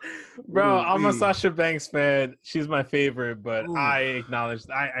 Bro, I'm a Sasha Banks fan. She's my favorite, but I acknowledge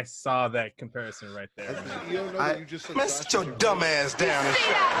I saw that comparison right there. You don't know that you just said Sit your dumb ass down and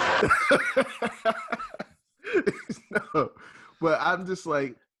shut. No, but I'm just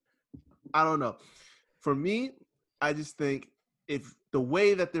like, I don't know. For me, I just think if the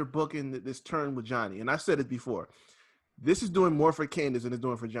way that they're booking this turn with Johnny, and I said it before, this is doing more for Candice than it's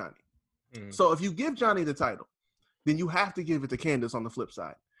doing for Johnny. So if you give Johnny the title, then you have to give it to Candice on the flip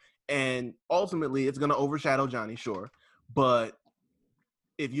side. And ultimately, it's going to overshadow Johnny, sure. But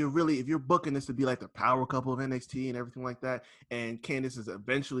if you're booking this to be like the power couple of NXT and everything like that, and Candice has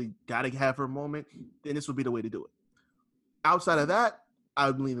eventually got to have her moment, then this would be the way to do it. Outside of that,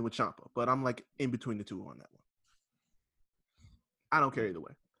 I'm leaning with Ciampa, but I'm like in between the two on that one. I don't care either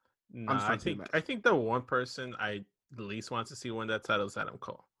way. Nah, I think the one person I least want to see win that title is Adam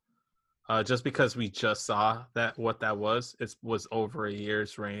Cole. Just because we just saw what that was. It was over a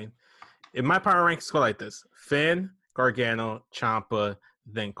year's reign. In my power rankings go like this: Finn, Gargano, Ciampa,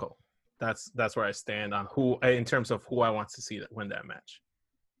 then Cole. That's where I stand on who in terms of who I want to see win that match.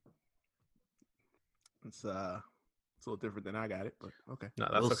 It's a little different than I got it, but okay. No,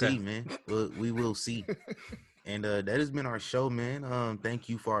 that's we'll okay. see, man. We will see. And that has been our show, man. Thank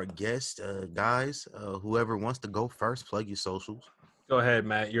you for our guest, guys. Whoever wants to go first, plug your socials. Go ahead,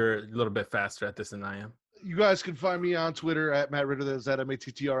 Matt. You're a little bit faster at this than I am. You guys can find me on Twitter at Matt Ritter. That's at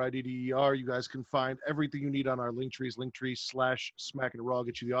MATTRIDDER. You guys can find everything you need on our Linktree /Smackin It Raw.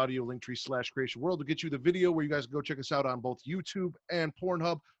 Get you the audio. Linktree /Creation World will get you the video where you guys can go check us out on both YouTube and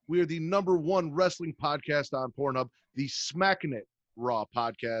Pornhub. We are the #1 wrestling podcast on Pornhub, the Smackin It Raw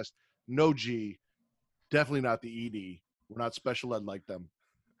podcast. No G, definitely not the ED. We're not special ed like them.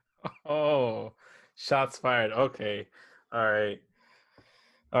 Oh, shots fired. Okay. All right.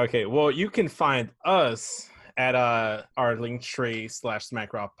 Okay, well, you can find us at our Linktree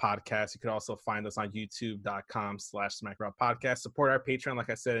 /Smack Raw Podcast. You can also find us on youtube.com/Smack Raw Podcast. Support our Patreon, like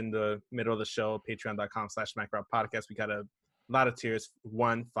I said in the middle of the show, patreon.com/Smack Raw Podcast. We got a lot of tiers,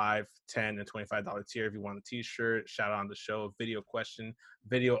 $1, $5, $10, and $25 tier. If you want a t-shirt, shout out on the show, video question,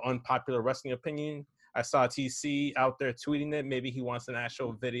 video unpopular wrestling opinion. I saw TC out there tweeting it. Maybe he wants an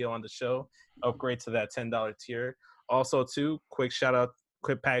actual video on the show. Upgrade to that $10 tier. Also, too, quick shout out.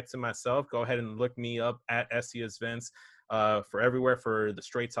 Quick pack to myself. Go ahead and look me up at SCS Vince for everywhere for the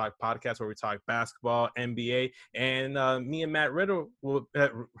Straight Talk podcast where we talk basketball, NBA, and me and Matt Ritter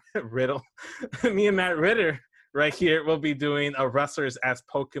me and Matt Ritter right here will be doing a Wrestlers as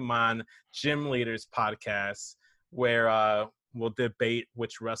Pokemon Gym Leaders podcast where we'll debate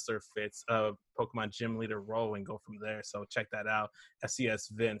which wrestler fits a Pokemon Gym Leader role and go from there. So check that out.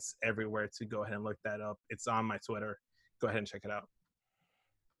 SCS Vince everywhere to go ahead and look that up. It's on my Twitter. Go ahead and check it out.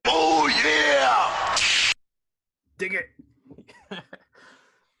 Oh, yeah! Dig it.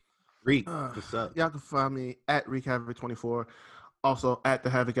 Reek, what's up? Y'all can find me at ReekHavoc24. Also at The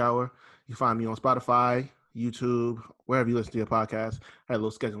Havoc Hour. You find me on Spotify, YouTube, wherever you listen to your podcast. I had a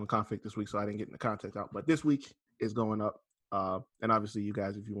little scheduling conflict this week, so I didn't get the content out. But this week is going up. And obviously, you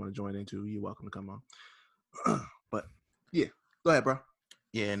guys, if you want to join in too, you're welcome to come on. But yeah, go ahead, bro.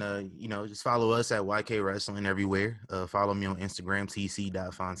 Yeah, and just follow us at YK Wrestling everywhere. Follow me on Instagram,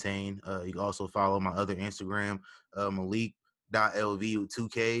 tc.fontaine. You can also follow my other Instagram, Malik.lv with 2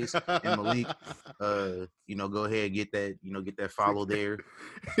 Ks. And Malik, go ahead and get that follow there.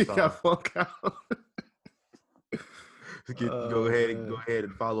 Go ahead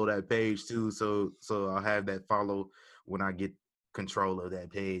and follow that page too. So I'll have that follow when I get control of that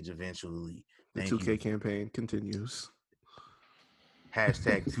page eventually. The 2K campaign continues.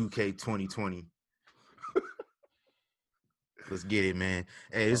 Hashtag 2K 2020. Let's get it, man.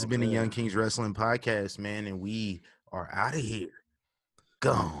 Hey, this has been the Young Kings Wrestling Podcast, man, and we are out of here.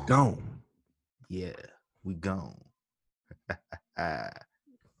 Gone. Yeah, we gone. Real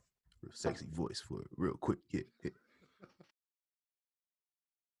sexy voice for it, real quick. Yeah.